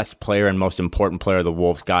 the best player and most important player the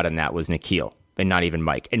Wolves got in that was Nikhil, and not even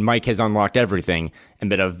Mike. And Mike has unlocked everything and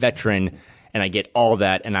been a veteran, and I get all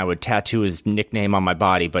that, and I would tattoo his nickname on my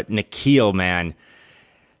body. But Nikhil, man,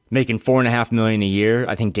 making $4.5 million a year.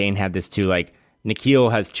 I think Dane had this too. Like, Nikhil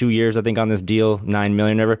has 2 years, I think, on this deal, $9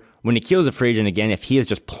 million. Whatever. When Nikhil's a free agent again, if he is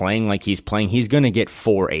just playing like he's playing, he's going to get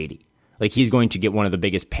 $480. Like, he's going to get one of the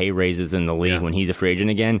biggest pay raises in the league when he's a free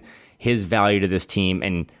agent again. His value to this team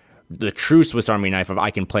and the true Swiss Army knife of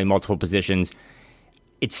I can play multiple positions.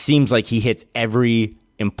 It seems like he hits every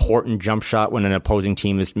important jump shot when an opposing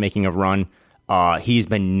team is making a run. He's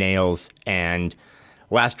been nails. And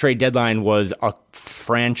last trade deadline was a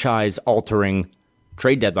franchise-altering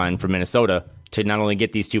trade deadline for Minnesota to not only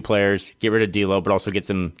get these two players, get rid of D'Lo, but also get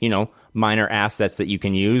some, minor assets that you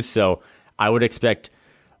can use. So I would expect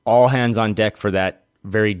all hands on deck for that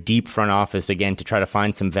very deep front office, again, to try to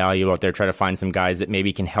find some value out there, try to find some guys that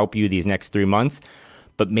maybe can help you these next 3 months,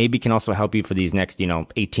 but maybe can also help you for these next,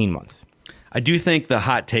 18 months. I do think the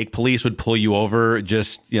hot take police would pull you over,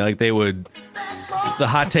 just, like they would, the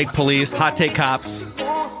hot take police, hot take cops.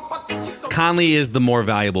 Conley is the more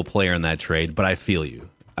valuable player in that trade, but I feel you.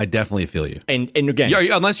 I definitely feel you. And again,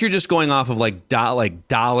 unless you're just going off of like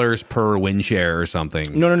dollars per win share or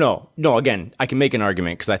something. No. Again, I can make an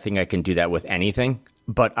argument because I think I can do that with anything,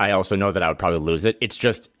 but I also know that I would probably lose it. It's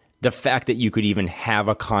just the fact that you could even have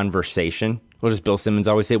a conversation. What does Bill Simmons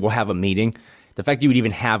always say? We'll have a meeting. The fact that you would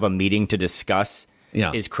even have a meeting to discuss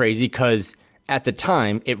is crazy, because at the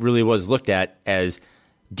time it really was looked at as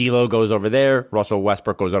D'Lo goes over there, Russell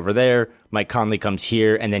Westbrook goes over there, Mike Conley comes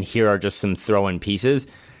here, and then here are just some throw-in pieces.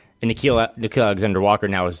 And Nikhil Alexander-Walker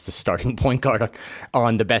now is the starting point guard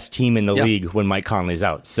on the best team in the league when Mike Conley's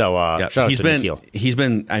out. So shout out to Nikhil. He's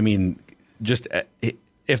been, just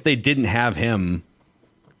if they didn't have him,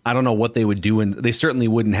 I don't know what they would do, and they certainly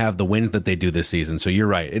wouldn't have the wins that they do this season. So you're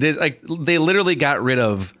right. It is like they literally got rid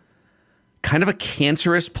of kind of a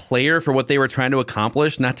cancerous player for what they were trying to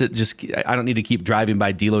accomplish. Not to just, I don't need to keep driving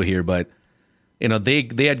by D'Lo here, but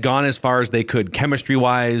they had gone as far as they could chemistry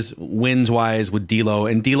wise, wins wise with D'Lo,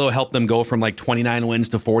 and D'Lo helped them go from like 29 wins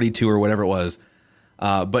to 42 or whatever it was.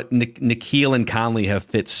 But Nikhil and Conley have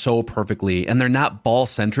fit so perfectly, and they're not ball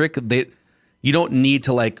centric. You don't need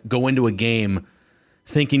to like go into a game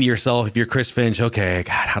thinking to yourself, if you're Chris Finch, okay,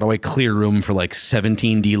 God, how do I clear room for like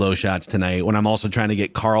 17 D'Lo shots tonight when I'm also trying to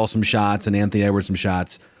get Carl some shots and Anthony Edwards some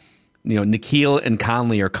shots? Nikhil and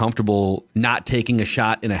Conley are comfortable not taking a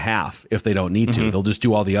shot in a half if they don't need to. They'll just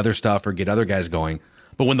do all the other stuff or get other guys going.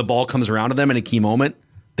 But when the ball comes around to them in a key moment,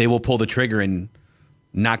 they will pull the trigger and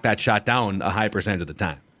knock that shot down a high percentage of the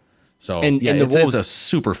time. So it's a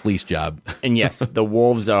super fleece job. And yes, the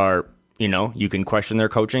Wolves are, you can question their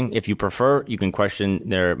coaching if you prefer. You can question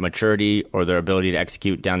their maturity or their ability to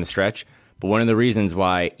execute down the stretch. But one of the reasons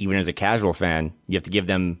why, even as a casual fan, you have to give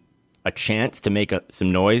them a chance to make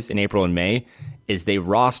some noise in April and May is they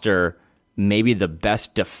roster maybe the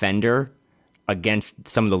best defender against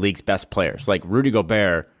some of the league's best players. Like Rudy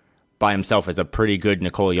Gobert by himself is a pretty good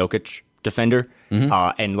Nikola Jokic defender.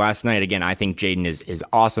 And last night, again, I think Jaden is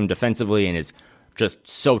awesome defensively and is just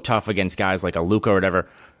so tough against guys like a Luka or whatever.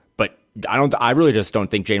 But I really just don't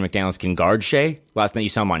think Jaden McDaniels can guard Shea. Last night you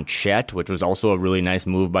saw him on Chet, which was also a really nice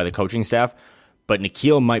move by the coaching staff. But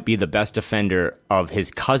Nikhil might be the best defender of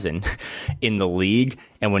his cousin in the league.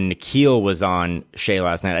 And when Nikhil was on Shea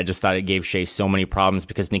last night, I just thought it gave Shea so many problems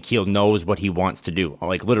because Nikhil knows what he wants to do.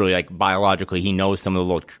 Like literally, like biologically, he knows some of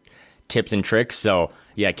the little tips and tricks. So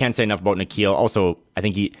yeah, I can't say enough about Nikhil. Also, I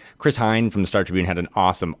think Chris Hine from the Star Tribune had an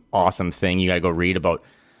awesome thing. You got to go read about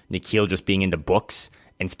Nikhil just being into books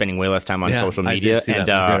and spending way less time on social media. I did see that.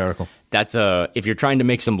 It was a great article. That's if you're trying to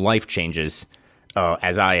make some life changes,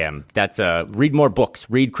 as I am, that's read more books,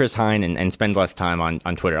 read Chris Hine, and spend less time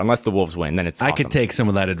on Twitter. Unless the Wolves win, then it's awesome. I could take some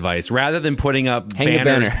of that advice rather than putting up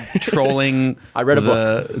banners trolling. I read a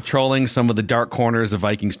book. Trolling some of the dark corners of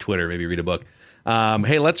Vikings Twitter. Maybe read a book.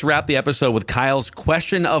 Hey, let's wrap the episode with Kyle's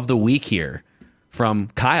question of the week here from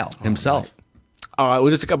Kyle himself. Well,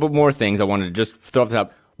 just a couple more things I wanted to just throw off the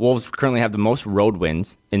top. Wolves currently have the most road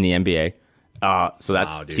wins in the NBA, so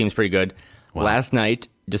that seems pretty good. Wow. Last night,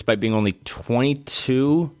 despite being only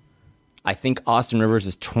 22, I think Austin Rivers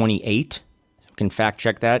is 28. You can fact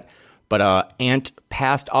check that. But Ant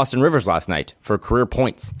passed Austin Rivers last night for career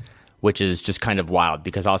points, which is just kind of wild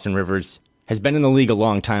because Austin Rivers has been in the league a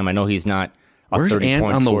long time. I know he's not a Where's 30 Ant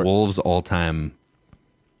point on the scorer. Wolves all-time?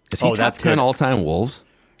 Is he top 10 good. all-time Wolves?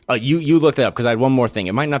 You look that up because I had one more thing.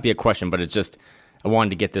 It might not be a question, but it's just I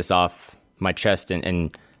wanted to get this off my chest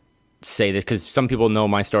and say this because some people know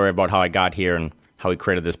my story about how I got here and how we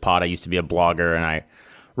created this pod. I used to be a blogger and I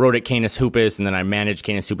wrote at Canis Hoopus and then I managed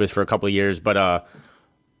Canis Hoopus for a couple of years. But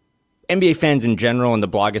NBA fans in general and the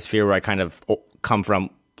blogosphere where I kind of come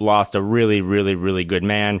from lost a really, really, really good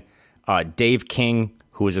man. Dave King,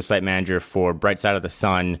 who was a site manager for Bright Side of the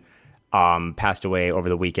Sun, passed away over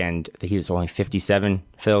the weekend. I think he was only 57,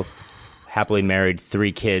 Phil. Happily married,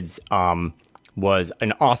 3 kids. Was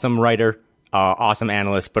an awesome writer, awesome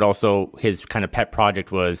analyst, but also his kind of pet project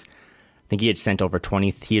was, I think he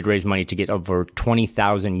had raised money to get over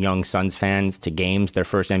 20,000 young Suns fans to games, their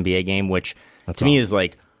first NBA game, which me is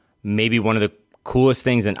like maybe one of the coolest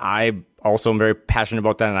things. And I also am very passionate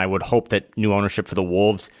about that. And I would hope that new ownership for the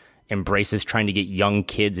Wolves embraces trying to get young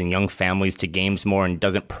kids and young families to games more and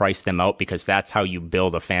doesn't price them out because that's how you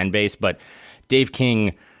build a fan base. But Dave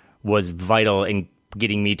King was vital in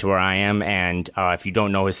getting me to where I am. And if you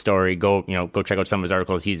don't know his story, go check out some of his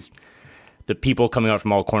articles. He's the people coming out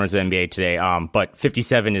from all corners of the NBA today. But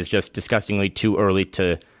 57 is just disgustingly too early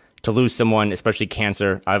to lose someone, especially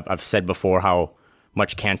cancer. I've said before how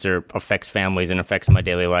much cancer affects families and affects my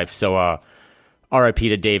daily life. So RIP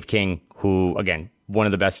to Dave King, who, again, one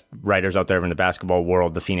of the best writers out there in the basketball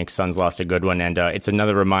world. The Phoenix Suns lost a good one. And it's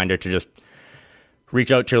another reminder to just reach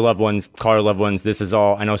out to your loved ones, call your loved ones. This is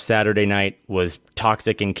all, I know Saturday night was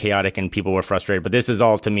toxic and chaotic and people were frustrated, but this is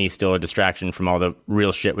all, to me, still a distraction from all the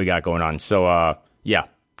real shit we got going on. So, yeah,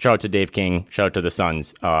 shout out to Dave King, shout out to the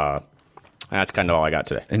Suns. And that's kind of all I got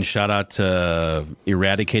today. And shout out to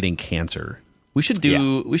eradicating cancer. We should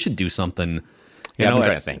do something. I'm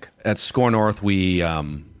trying to think. At Score North, we,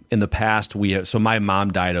 in the past, so my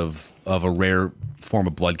mom died of a rare form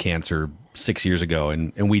of blood cancer 6 years ago,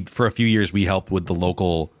 and we for a few years we helped with the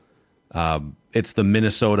local it's the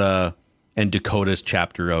Minnesota and Dakota's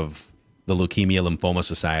chapter of the Leukemia Lymphoma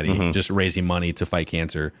Society, just raising money to fight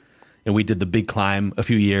cancer. and we did the big climb a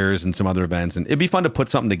few years and some other events, and it'd be fun to put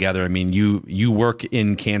something together. I mean, you work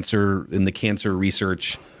in the cancer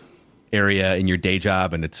research area in your day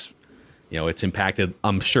job, and it's impacted,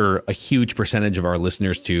 I'm sure, a huge percentage of our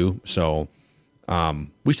listeners too. So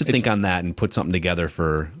we should think on that and put something together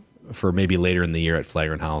for maybe later in the year at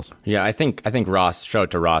Flagrant Howls. Yeah, I think Ross, shout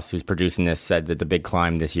out to Ross, who's producing this, said that the big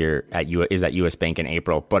climb this year is at US Bank in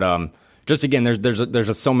April. But just again,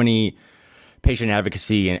 there's so many patient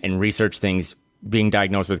advocacy and research things. Being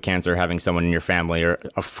diagnosed with cancer, having someone in your family or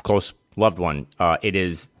a close loved one, it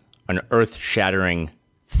is an earth-shattering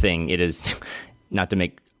thing. It is, not to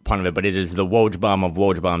make fun of it, but it is the Woj bomb of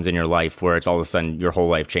Woj bombs in your life, where it's all of a sudden your whole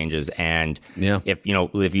life changes. And if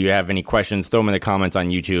you have any questions, throw them in the comments on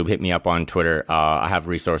YouTube, hit me up on Twitter. I have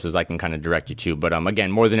resources I can kind of direct you to. But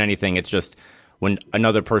again, more than anything, it's just when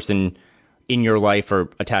another person in your life or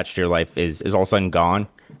attached to your life is all of a sudden gone.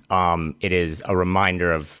 It is a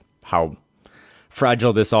reminder of how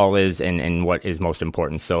fragile this all is and what is most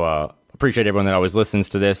important. So appreciate everyone that always listens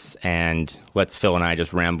to this, and lets Phil and I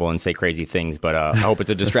just ramble and say crazy things. But I hope it's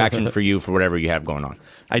a distraction for you for whatever you have going on.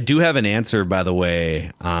 I do have an answer, by the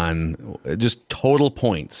way, on just total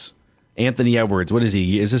points. Anthony Edwards, what is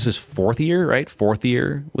he? Is this his fourth year, right? Fourth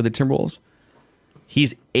year with the Timberwolves?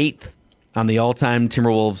 He's 8th on the all-time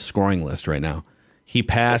Timberwolves scoring list right now. He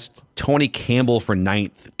passed Tony Campbell for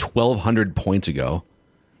 9th 1,200 points ago.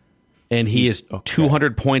 And he is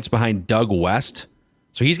 200 points behind Doug West.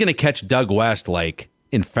 So he's going to catch Doug West like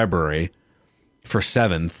in February for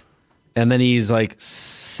 7th. And then he's like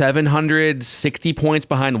 760 points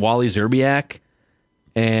behind Wally Zerbiak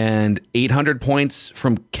and 800 points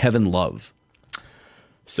from Kevin Love.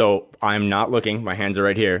 So I'm not looking. My hands are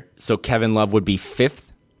right here. So Kevin Love would be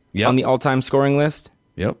 5th on the all-time scoring list?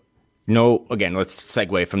 Yep. No, again, let's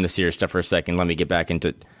segue from the serious stuff for a second. Let me get back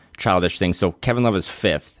into childish things. So Kevin Love is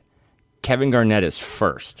 5th. Kevin Garnett is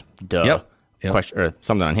 1st. Duh. Yep. Question, or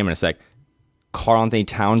something on him in a sec. Karl Anthony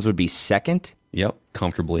Towns would be 2nd. Yep.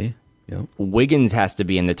 Comfortably. Yep. Wiggins has to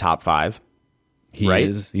be in the top 5. He right?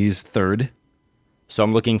 is. He's 3rd. So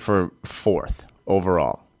I'm looking for 4th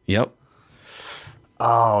overall. Yep.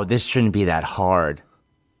 Oh, this shouldn't be that hard.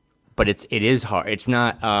 But it is hard. It's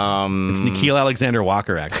not. It's Nickeil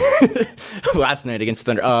Alexander-Walker, actually. Last night against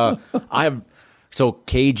Thunder. I have. So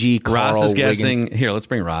KG, Carl, Ross is guessing. Wiggins. Here, let's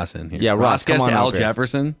bring Ross in here. Yeah, Ross guessed come on Al up here.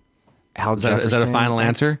 Jefferson. Is that a final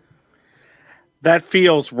answer? That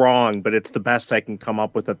feels wrong, but it's the best I can come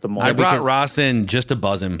up with at the moment. I brought Ross in just to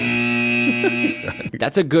buzz him.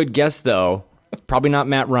 That's a good guess, though. Probably not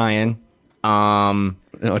Matt Ryan. No,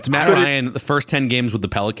 it's Matt Ryan. The first 10 games with the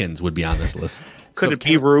Pelicans would be on this list. Could it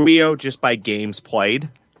be Rubio just by games played?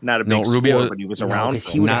 Not a big scorer, but he was around.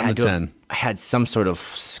 He would Not have in the 10. had some sort of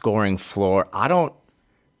scoring floor. I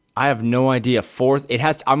have no idea. 4th. It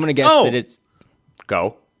has. I'm going to guess that it's.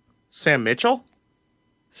 Go. Sam Mitchell?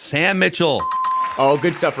 Sam Mitchell. Oh,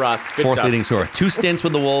 good stuff, Ross. Good 4th stuff. leading scorer. 2 stints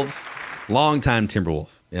with the Wolves. Long-time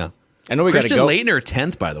Timberwolf. Yeah. I know we got to go. Christian Laettner,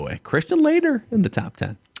 10th, by the way. Christian Laettner in the top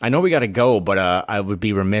 10. I know we got to go, but I would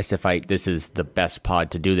be remiss if this is the best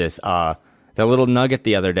pod to do this. The little nugget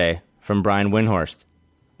the other day from Brian Windhorst.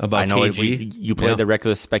 About KG? You played the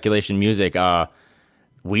reckless speculation music.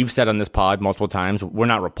 We've said on this pod multiple times, we're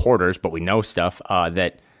not reporters, but we know stuff,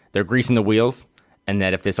 that they're greasing the wheels, and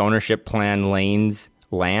that if this ownership plan lands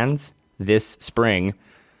this spring,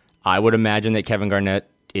 I would imagine that Kevin Garnett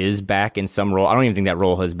is back in some role. I don't even think that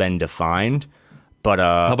role has been defined. But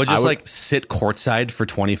how about just sit courtside for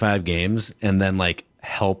 25 games and then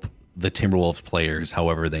help the Timberwolves players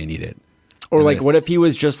however they need it? Or what if he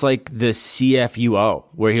was just the CFUO,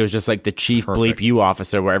 where he was just the chief bleep you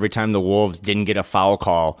officer, where every time the Wolves didn't get a foul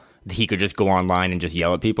call, he could just go online and just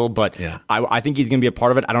yell at people. But I think he's going to be a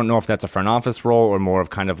part of it. I don't know if that's a front office role or more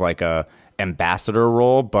of kind of a ambassador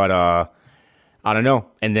role, but I don't know.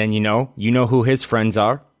 And then you know who his friends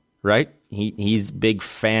are, right? He's big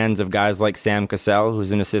fans of guys like Sam Cassell,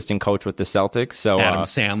 who's an assistant coach with the Celtics. So Adam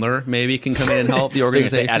Sandler maybe can come in and help the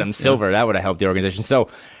organization. Adam Silver, that would have helped the organization. So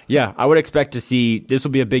yeah, I would expect to see this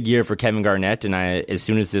will be a big year for Kevin Garnett. And as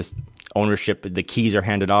soon as this ownership, the keys are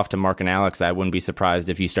handed off to Mark and Alex, I wouldn't be surprised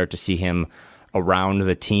if you start to see him around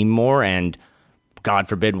the team more. And God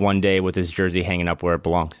forbid, one day with his jersey hanging up where it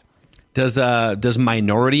belongs. Does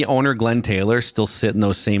minority owner Glenn Taylor still sit in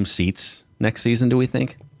those same seats next season, do we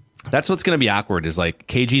think? That's what's going to be awkward is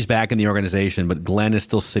KG's back in the organization, but Glenn is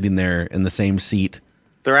still sitting there in the same seat.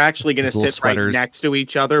 They're actually going to sit right next to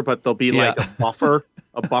each other, but there'll be a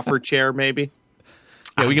buffer chair maybe.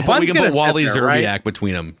 Yeah, we can put Wally Zerbiak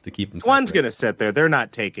between them to keep him. Glenn's going to sit there. They're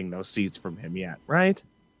not taking those seats from him yet, right?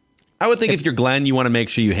 I would think if you're Glenn, you want to make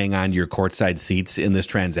sure you hang on to your courtside seats in this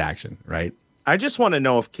transaction, right? I just want to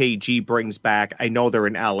know if KG brings back, I know they're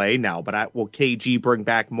in LA now, but will KG bring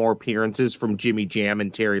back more appearances from Jimmy Jam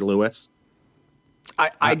and Terry Lewis?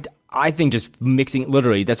 I think just mixing,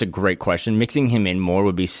 literally, that's a great question. Mixing him in more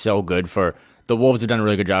would be so good for the Wolves. Have done a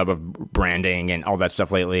really good job of branding and all that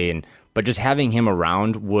stuff lately, but just having him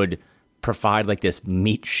around would provide like this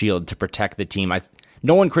meat shield to protect the team.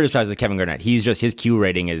 No one criticizes Kevin Garnett. He's just, his Q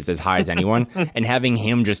rating is as high as anyone. And having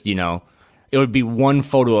him just, it would be one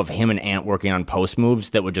photo of him and Ant working on post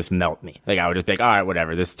moves that would just melt me. Like I would just be like, all right,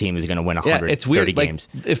 whatever. This team is going to win 130 it's weird. games.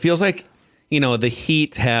 Like, it feels like, the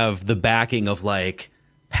Heat have the backing of like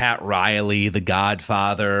Pat Riley, the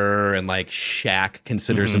Godfather, and like Shaq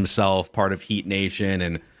considers himself part of Heat Nation,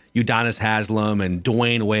 and Udonis Haslem and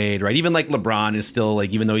Dwayne Wade, right? Even like LeBron is still like,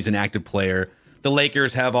 even though he's an active player, the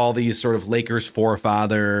Lakers have all these sort of Lakers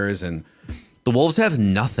forefathers, and the Wolves have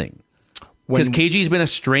nothing because KG's been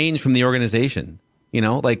estranged from the organization.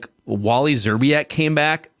 Like Wally Zerbiak came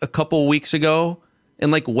back a couple weeks ago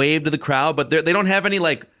and like waved to the crowd, but they don't have any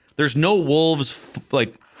like. There's no Wolves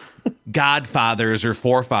like godfathers or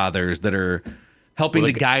forefathers that are helping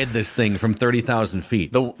to guide this thing from 30,000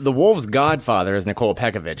 feet. The Wolves' godfather is Nikola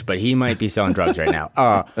Pekovic, but he might be selling drugs right now.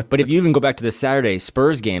 But if you even go back to the Saturday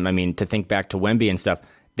Spurs game, I mean, to think back to Wemby and stuff,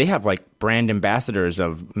 they have like brand ambassadors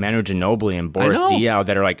of Manu Ginobili and Boris Diaw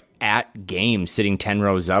that are like at games sitting 10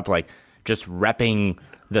 rows up, like just repping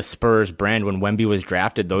the Spurs brand. When Wemby was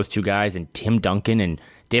drafted, those two guys and Tim Duncan and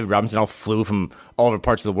David Robinson all flew from all over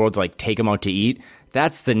parts of the world to like take him out to eat.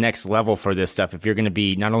 That's the next level for this stuff. If you're going to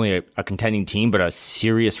be not only a contending team, but a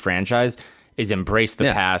serious franchise, is embrace the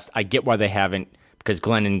past. I get why they haven't, because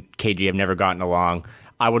Glenn and KG have never gotten along.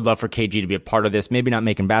 I would love for KG to be a part of this. Maybe not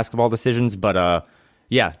making basketball decisions, but I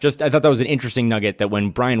thought that was an interesting nugget that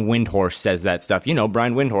when Brian Windhorst says that stuff,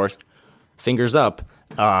 Brian Windhorst, fingers up,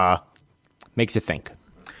 makes you think.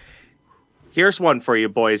 Here's one for you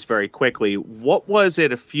boys very quickly. What was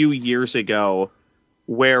it a few years ago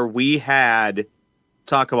where we had,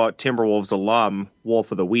 talk about Timberwolves alum,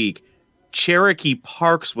 Wolf of the Week, Cherokee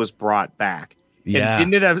Parks was brought back. Yeah.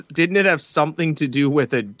 And didn't it have something to do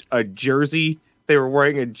with a jersey? They were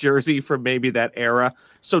wearing a jersey from maybe that era.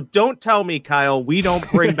 So don't tell me, Kyle, we don't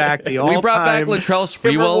bring back the all-time. We brought back Latrell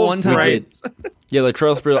Sprewell one time. Right? Yeah,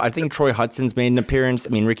 Latrell Sprewell. I think Troy Hudson's made an appearance. I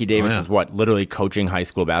mean, Ricky Davis is literally coaching high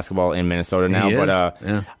school basketball in Minnesota now.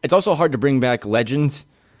 But it's also hard to bring back legends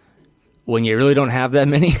when you really don't have that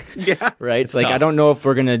many. Yeah. Right? It's like, tough. I don't know if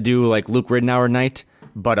we're going to do like Luke Ridnour night,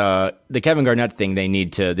 but the Kevin Garnett thing they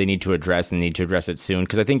need to address, and need to address it soon,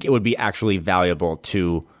 because I think it would be actually valuable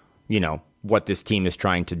to, what this team is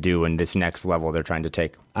trying to do and this next level they're trying to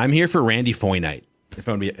take. I'm here for Randy Foye night,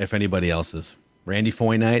 if anybody else is. Randy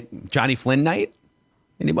Foye night. Johnny Flynn night?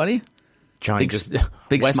 Anybody? Johnny,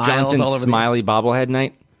 big Wes smiles Johnson all over smiley bobblehead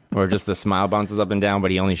night? Or just the smile bounces up and down, but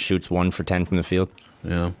he only shoots 1 for 10 from the field?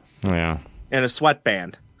 Yeah. Yeah. And a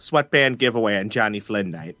sweatband giveaway on Johnny Flynn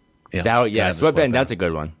night. Yeah, sweatband, that's a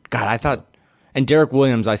good one. God, I thought, and Derek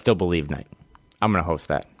Williams, I still believe night. I'm going to host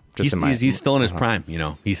that. He's still in his prime,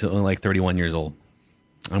 He's only like 31 years old.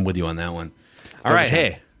 I'm with you on that one. All right,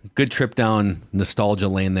 hey, good trip down nostalgia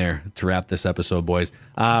lane there to wrap this episode, boys.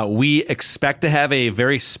 We expect to have a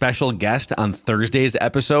very special guest on Thursday's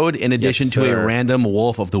episode, in addition to a random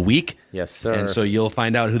Wolf of the Week. Yes, sir. And so you'll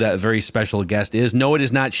find out who that very special guest is. No, it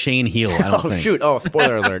is not Shane Heal, I don't think. Shoot. Oh,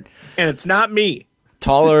 spoiler alert. And it's not me.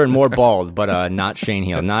 Taller and more bald, but not Shane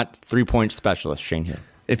Heal. Not 3-point specialist Shane Heal.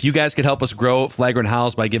 If you guys could help us grow Flagrant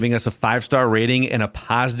Howls by giving us a 5-star rating and a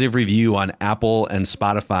positive review on Apple and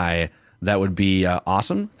Spotify, that would be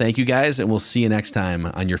awesome. Thank you guys, and we'll see you next time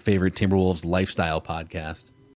on your favorite Timberwolves lifestyle podcast.